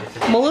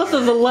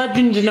 Melissa's a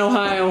legend in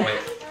Ohio.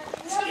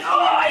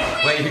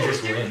 Wait, you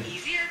just win.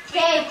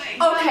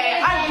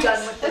 Okay, I'm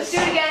done with this. Let's do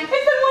it again. It's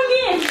been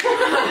 1 game.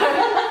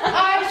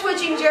 I'm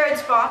switching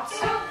Jared's spots.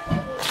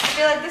 I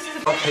feel like this is a...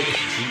 I'll take a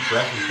deep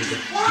breath and take it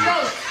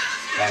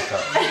back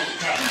up.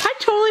 I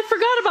totally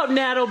forgot about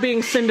Natto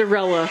being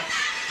Cinderella.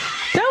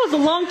 That was a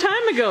long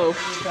time ago.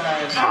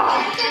 Jared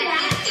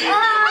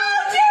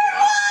won!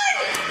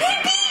 He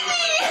beat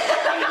me!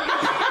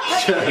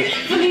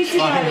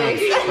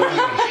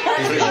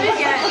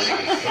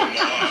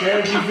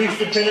 Jared, you reached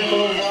the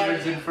pinnacle of life.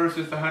 Jared's in first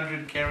with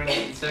 100, Cameron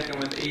in second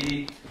with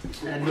 80,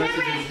 and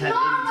Messages had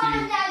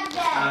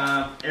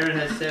 82. Aaron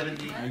has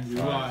 70. And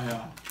you are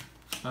here.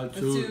 But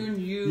soon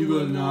you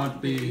will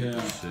not be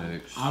here.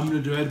 I'm the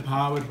dread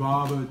pirate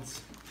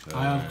Roberts.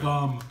 I have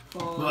come.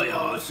 My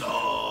awesome.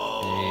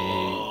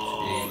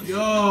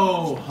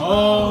 Yo,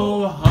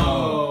 ho,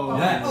 ho.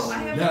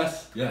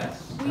 Yes,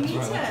 yes.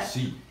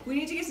 We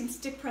need to get some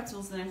stick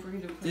pretzels then if we're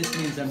going to play. This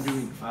means I'm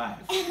doing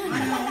 5. No,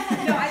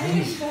 I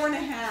think it's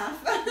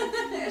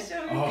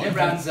 4.5. It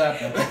rounds up.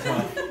 That's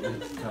tough.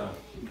 That's tough.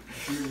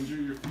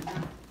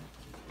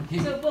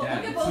 So look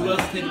at both. Who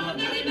else did one?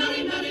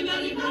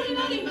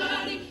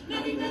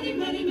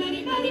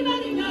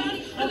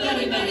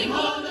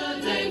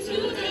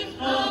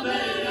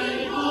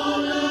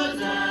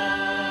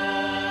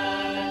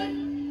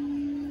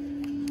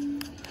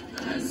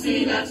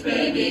 See that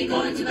baby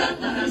going to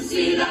Bethlehem,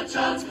 see that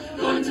child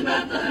going to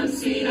Bethlehem,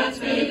 see that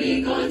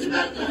baby going to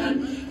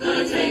Bethlehem,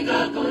 gonna take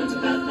off, going to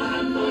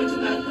Bethlehem, going to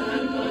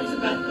Bethlehem, going to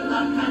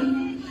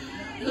Bethlehem.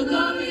 Look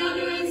over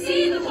yonder and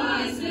see the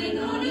wise men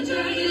on a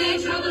journey they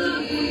traveled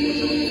on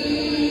east.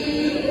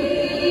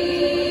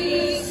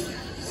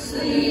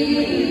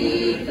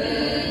 Sleep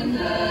in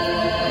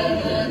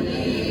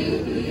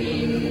heavenly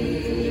peace.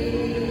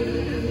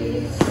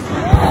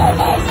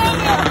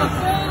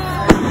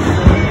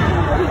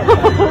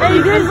 Hey,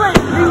 you guys like,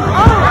 oh,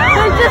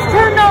 they just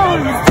turned on.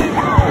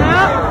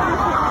 Yep.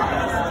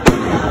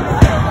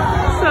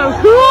 So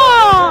cool.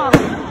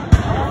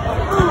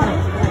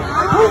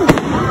 Woo!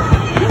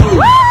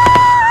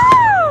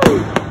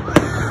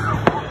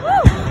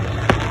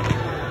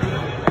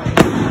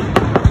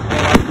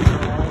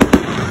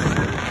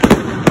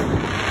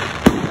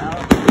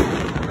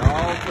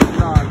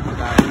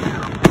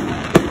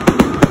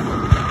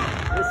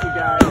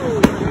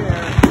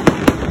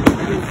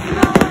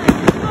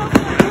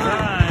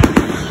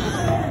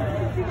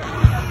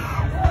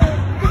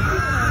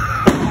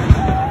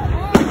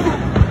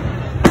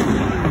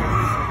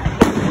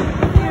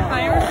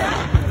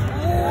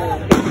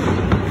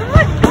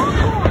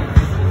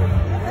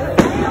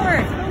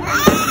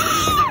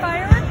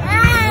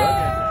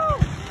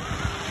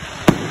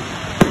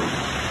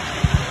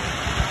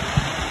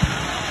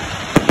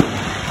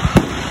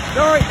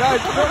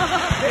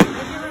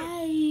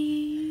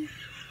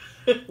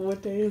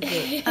 What day is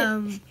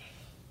it?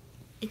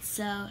 It's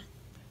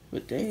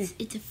What day?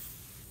 It's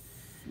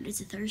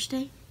a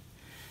Thursday.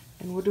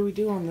 And what do we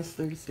do on this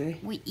Thursday?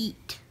 We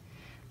eat.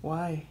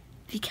 Why?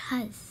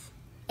 Because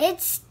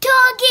it's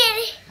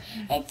turkey.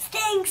 It's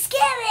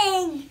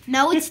Thanksgiving.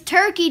 No, it's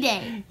Turkey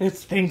Day.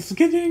 It's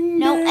Thanksgiving.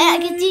 No, Day. I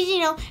can teach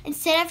you.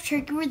 Instead of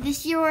turkey,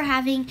 this year we're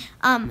having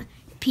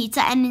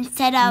pizza, and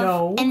instead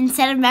of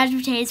mashed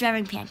potatoes, we're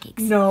having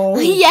pancakes. No.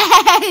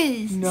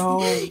 Yes.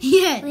 No.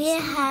 Yes.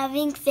 We're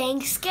having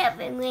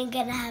Thanksgiving. We're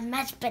gonna have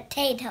mashed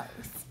potatoes.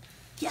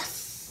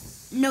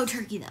 Yes. No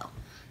turkey though.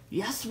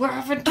 Yes, we're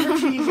having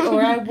turkey,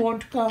 or I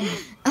won't come.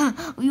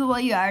 Well,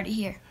 you're already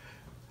here.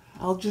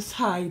 I'll just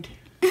hide.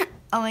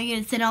 Oh my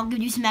goodness! Then I'll give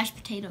you some mashed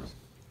potatoes.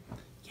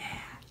 Yeah.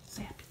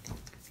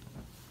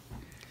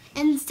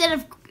 Instead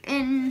of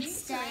I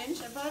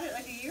bought it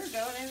like a year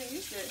ago and I haven't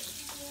used it.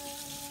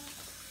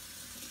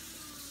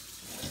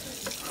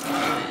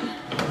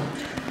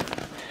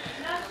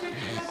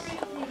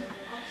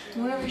 I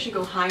wonder if we should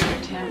go higher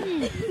in town.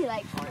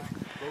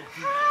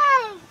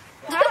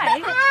 Hi.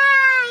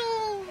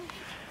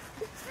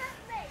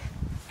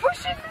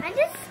 I'm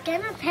just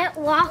gonna pet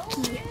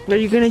Walkie. Are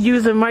you gonna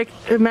use a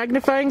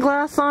magnifying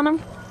glass on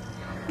him?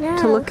 No.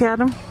 To look at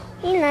him?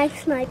 He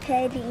likes my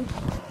petting.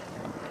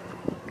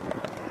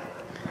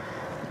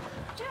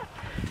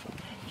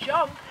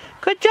 Jump.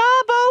 Good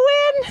job,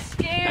 Owen.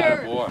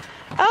 Scared.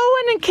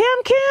 Owen and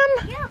Cam.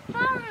 Yeah,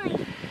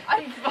 fine.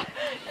 I'm fine.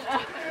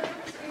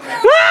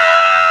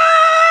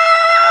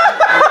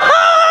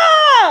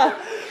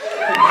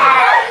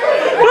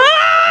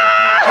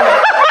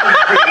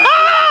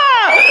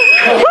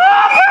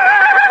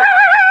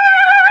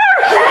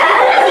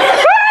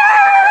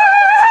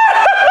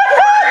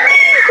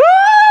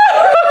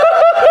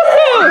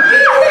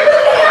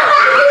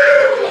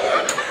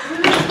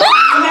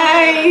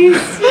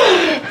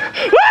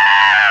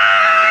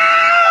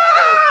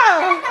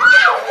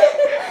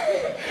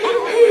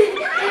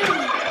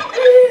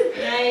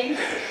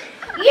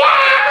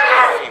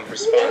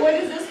 What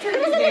is this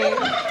turkey's name?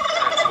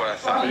 That's what I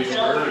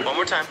thought. One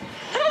more time.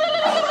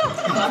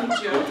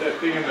 Get that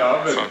thing in the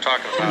oven. That's what I'm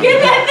talking about.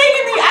 Get that thing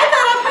in the I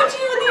thought I'll put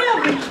you in the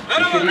oven.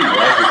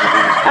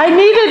 I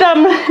needed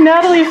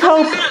Natalie's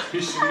hope.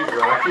 You should eat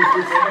Rocky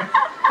for dinner.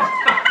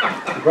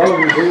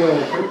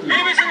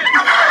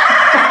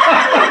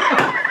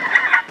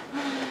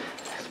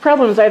 His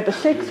problem is I have the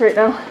shakes right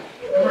now.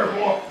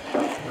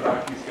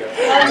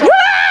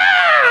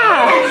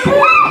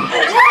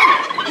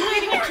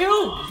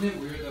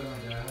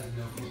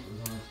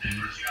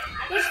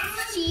 What's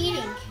she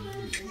eating?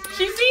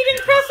 She's eating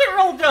crescent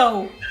roll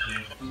dough.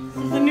 This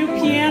is a new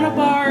piano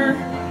bar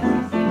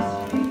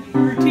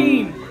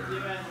routine.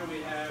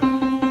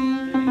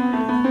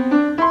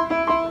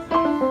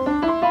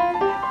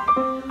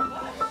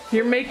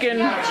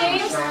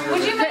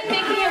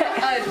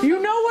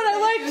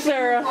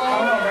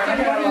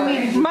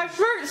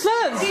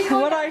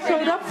 what I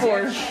showed up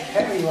for.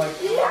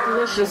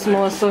 Delicious,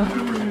 Melissa.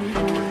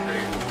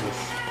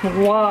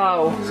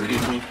 Wow.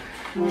 Excuse me.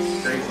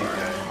 Crazy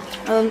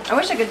guy. I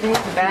wish I could move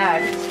the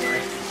bag.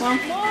 Well,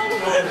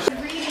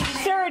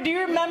 Sarah, do you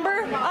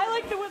remember? I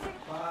like the wizard.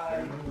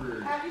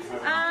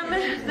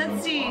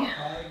 Let's see.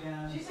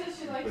 She says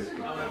she likes to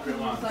go.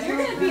 You're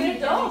gonna be an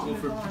adult.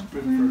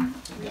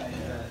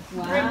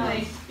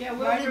 Wow. Yeah,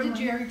 where did the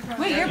Jerry come?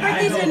 Wait, your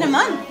birthday's in a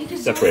month.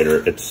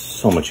 Separator, it's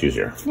so much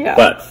easier. Yeah.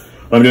 But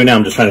what I'm doing now,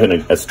 I'm just trying to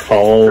hit as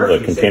tall the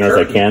container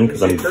as I can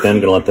because I'm then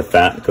going to let the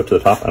fat go to the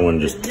top. I'm going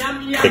to just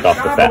take off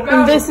the fat.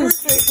 And this is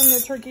straight from the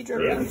turkey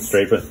drippings. Yeah,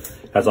 straight, but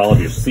has all of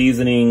your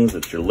seasonings.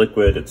 It's your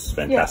liquid. It's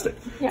fantastic.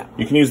 Yeah.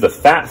 You can use the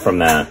fat from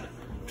that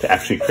to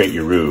actually create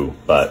your roux,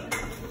 but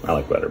I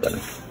like butter better.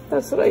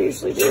 That's what I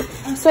usually do.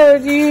 So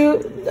do you,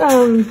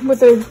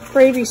 with a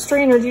gravy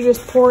strainer, do you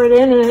just pour it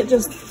in and it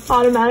just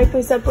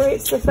automatically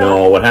separates the fat?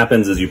 No, what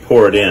happens is you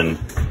pour it in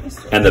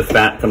and the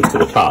fat comes to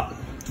the top.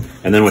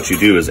 And then what you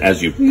do is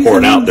as you pour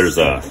it out, there's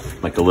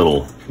like a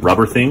little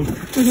rubber thing.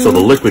 So the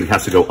liquid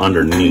has to go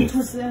underneath.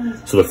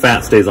 So the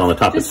fat stays on the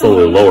top. It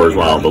slowly lowers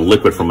while the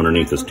liquid from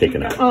underneath is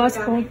taken out. Oh, that's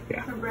cool.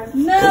 Yeah.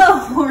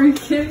 No, are you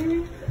kidding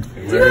me?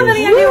 Do you have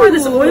any idea where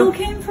this oil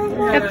came from?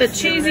 Got the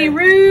cheesy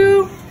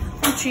roux.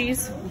 Oh,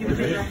 cheese.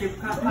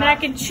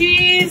 Mac and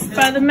cheese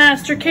by the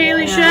master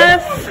Kaylee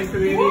chef.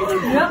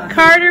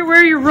 Carter, where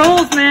are your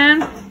rolls,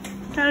 man?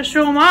 Gotta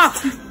show them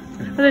off.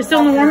 Are they still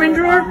in the warming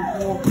drawer?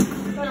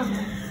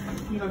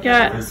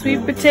 Got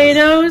sweet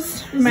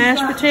potatoes,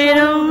 mashed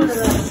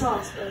potatoes,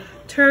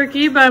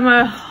 turkey by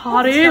my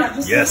hottie.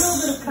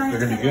 Yes, they're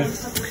gonna be good.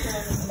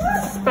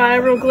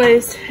 Spiral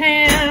glazed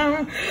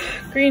ham,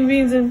 green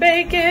beans and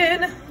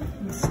bacon,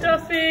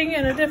 stuffing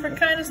and a different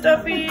kind of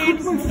stuffing,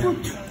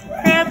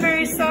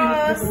 cranberry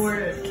sauce,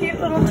 cute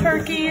little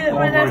turkey that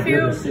my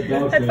nephew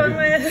had fun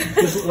with.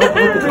 So just go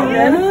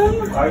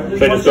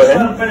ahead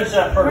and finish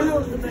that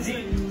first.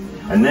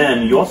 And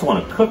then you also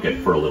want to cook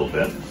it for a little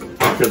bit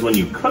because when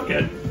you cook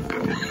it,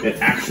 it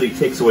actually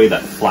takes away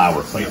that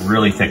flour. So it's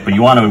really thick, but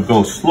you want to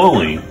go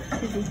slowly.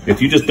 If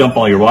you just dump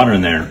all your water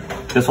in there,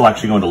 this will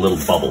actually go into little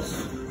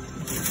bubbles.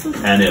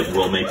 And it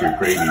will make your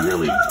gravy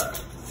really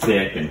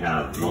thick and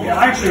have... Yeah,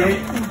 actually,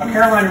 a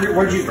Carolina,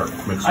 where'd you...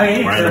 I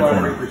ate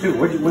Carolina Reaper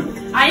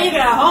too. I ate it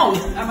at home,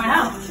 at my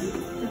house.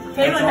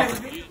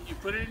 You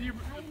put it in your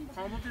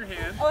palm of your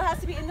hand. Oh, it has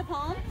to be in the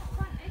palm?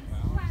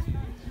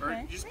 Or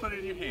you just put it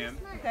in your hand.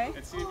 Okay.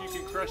 And see if you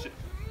can crush it.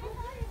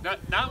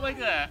 Not like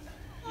that.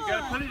 You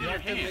gotta put it in your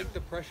hand. To make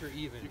the pressure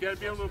even. You gotta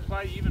be able to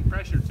apply even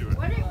pressure to it.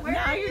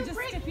 Now you're just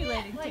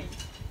stipulating things.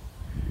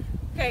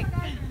 Okay.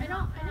 I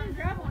don't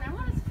grab one. I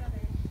want to scrub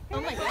it.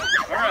 Oh my god.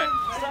 All right.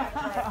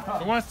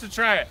 Who wants to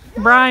try it?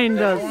 Brian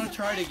does. I want to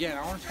try it again.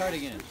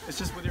 It's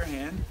just with your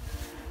hand.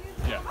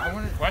 Yeah.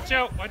 Watch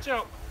out. Watch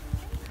out.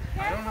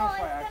 I don't know if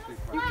I actually.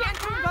 You can't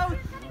do both.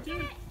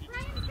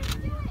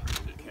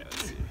 Okay,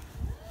 let's see.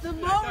 The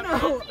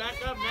mono. Back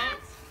up,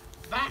 Max.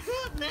 Back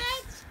up,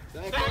 Max.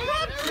 Back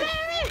up,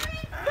 Terry.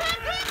 Back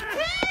up,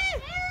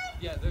 Terry.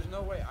 Yeah, there's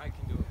no way I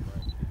can do it.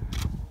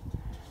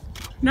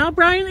 Now,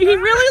 Brian, he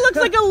really looks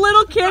like a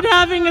little kid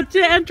having a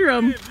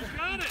tantrum.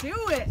 Do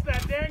it. It's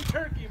that dang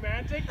turkey,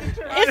 man. Take the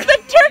turkey. It's the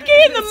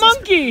turkey and the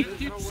monkey.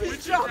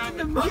 She's dropping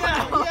the monkey.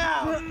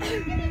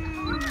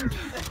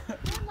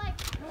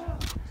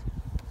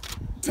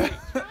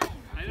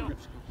 I know.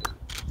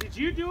 Did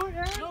you do it,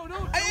 Aaron?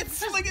 No.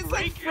 It's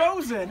like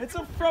frozen. It's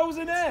a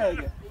frozen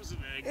egg.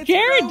 It's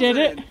Jared did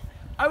it.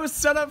 I was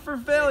set up for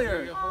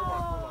failure.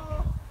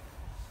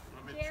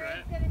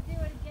 Jared's gonna do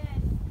it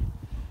again.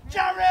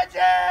 Jared!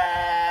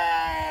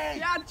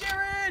 Yeah,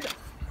 Jared.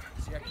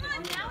 Come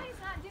on, now he's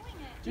not doing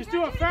it. Just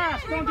do it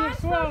fast. Don't do it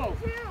slow.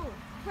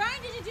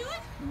 Brian, did you do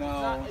it?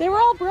 No. They were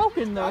all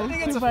broken, though. I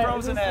think it's a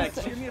frozen egg.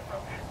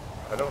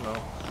 I don't know.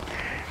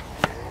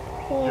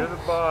 You're the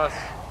boss.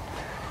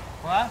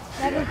 What?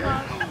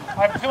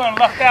 I'm feeling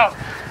left out.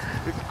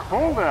 It's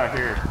cold out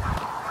here.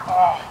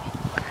 Oh.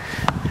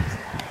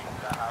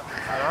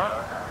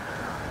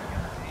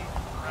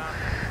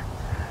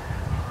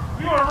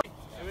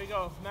 Here we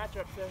go.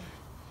 Matchup then.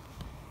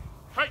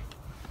 Hi.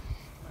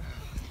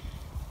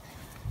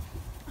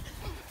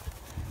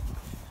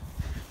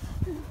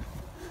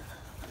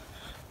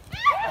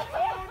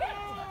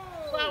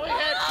 Well, we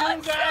had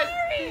two guys.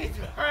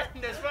 Darn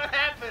this, what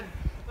happened?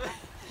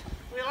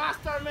 We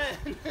lost our man.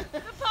 The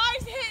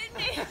pie's hitting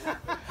me.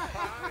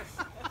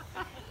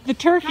 The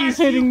turkey's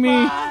hitting me.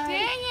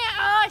 Dang it.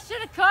 Oh, I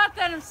should have caught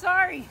that. I'm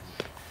sorry.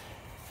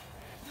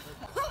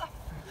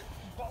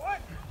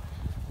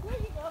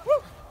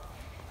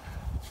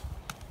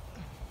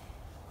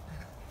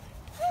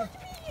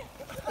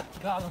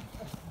 Got him.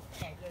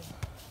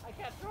 I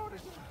can't throw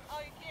it. Oh,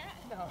 you can't?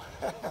 No.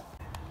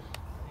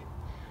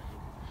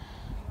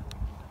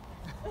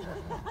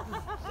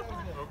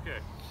 Okay.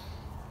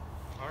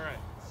 All right.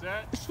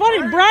 Set. It's funny,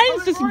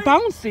 Brian's just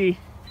bouncy.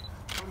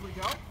 Where do we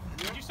go?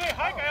 Did you say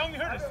hike? I only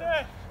heard a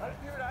set.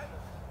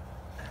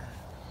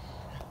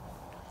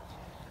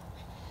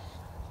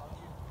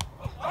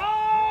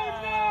 Oh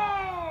no!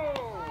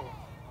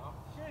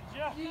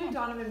 Do you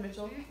Donovan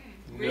Mitchell?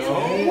 No.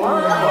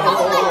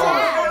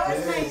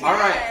 All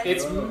right,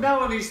 it's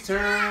Melody's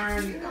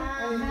turn.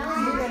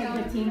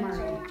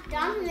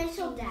 Donovan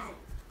Mitchell, Dad.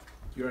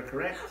 You are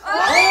correct.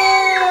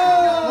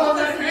 Oh! Well,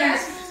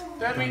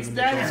 that means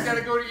Daddy's got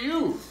to go to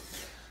you.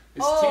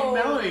 It's Team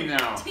Melody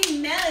now.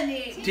 Team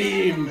Melody.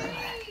 Team.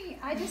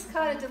 I just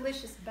caught a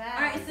delicious bag.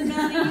 All right, so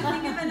Melody, you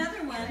think of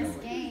another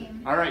one.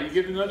 Game. All right, you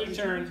get another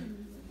turn.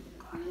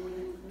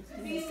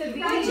 Just to be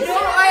happy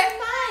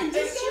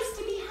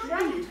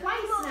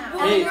twice now.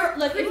 Hey,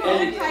 Look, if you want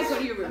to cry, go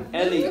to your room.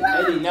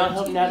 Ellie, now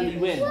help Natalie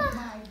win.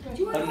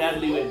 Help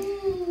Natalie win.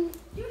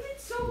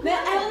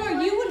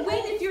 Eleanor, you would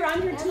win if you're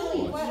on her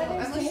team.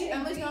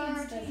 Emily's not on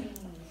our team.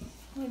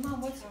 Wait,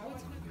 Mom, what's How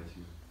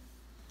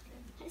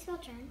do you spell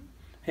turn?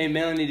 Hey,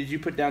 Melanie, did you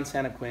put down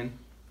Santa Quinn?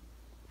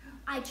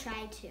 I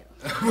tried to.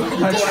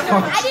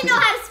 I didn't know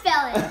how to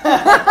spell it.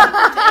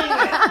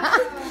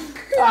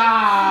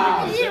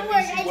 It didn't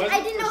work. I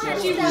didn't know how to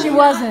spell it. She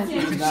wasn't.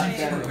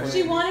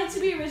 She wanted to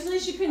be originally,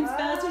 she couldn't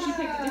spell it, so she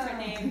picked a different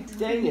name.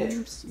 Dang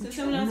it. So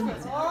someone else wrote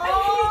it.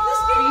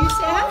 Are you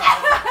Sam?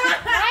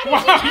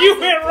 Wow, you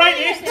went right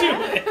into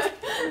it.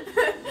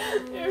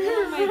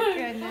 Oh my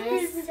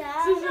goodness.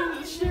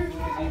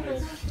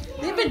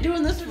 They've been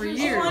doing this for She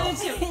years. wanted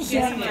to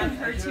get me on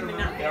her team and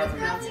not theirs.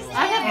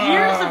 I have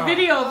years of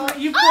video of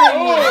you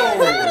playing.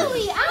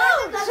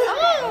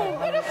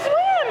 What a fun!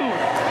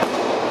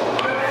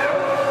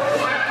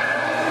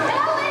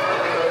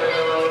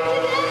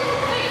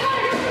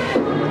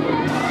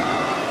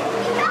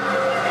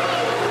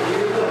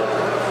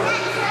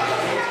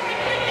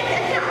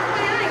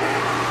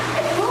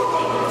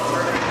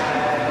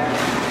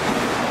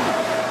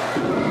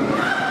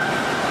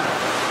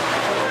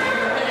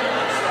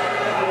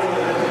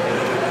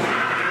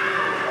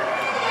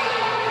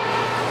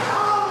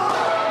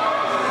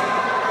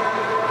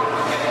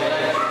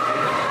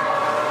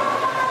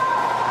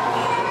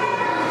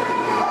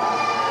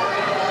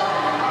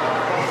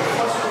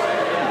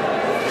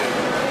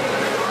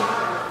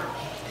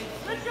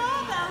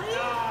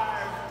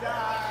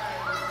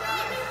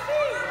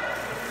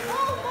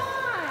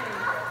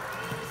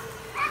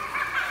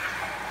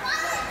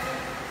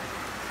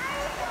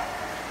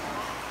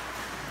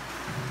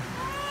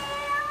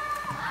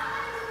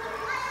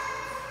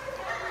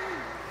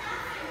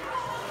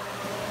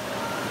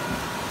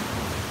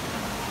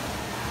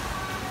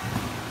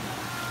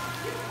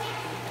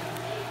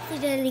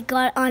 Accidentally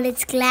got on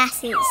its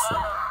glasses.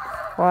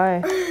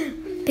 Why?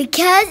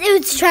 Because it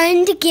was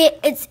trying to get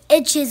its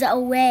itches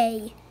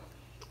away.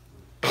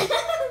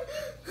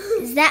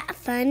 Is that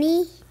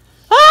funny?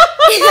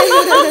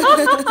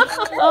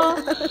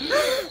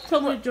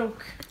 Tell me a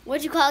joke.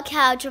 What'd you call a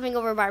cow jumping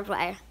over barbed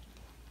wire?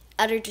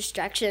 Utter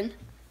distraction.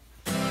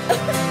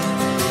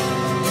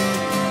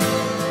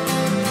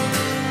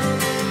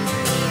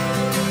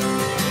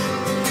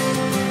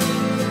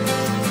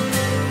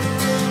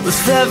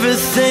 With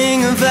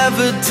everything I've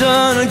ever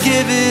done, I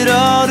give it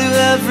all to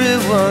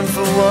everyone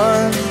for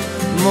one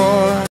more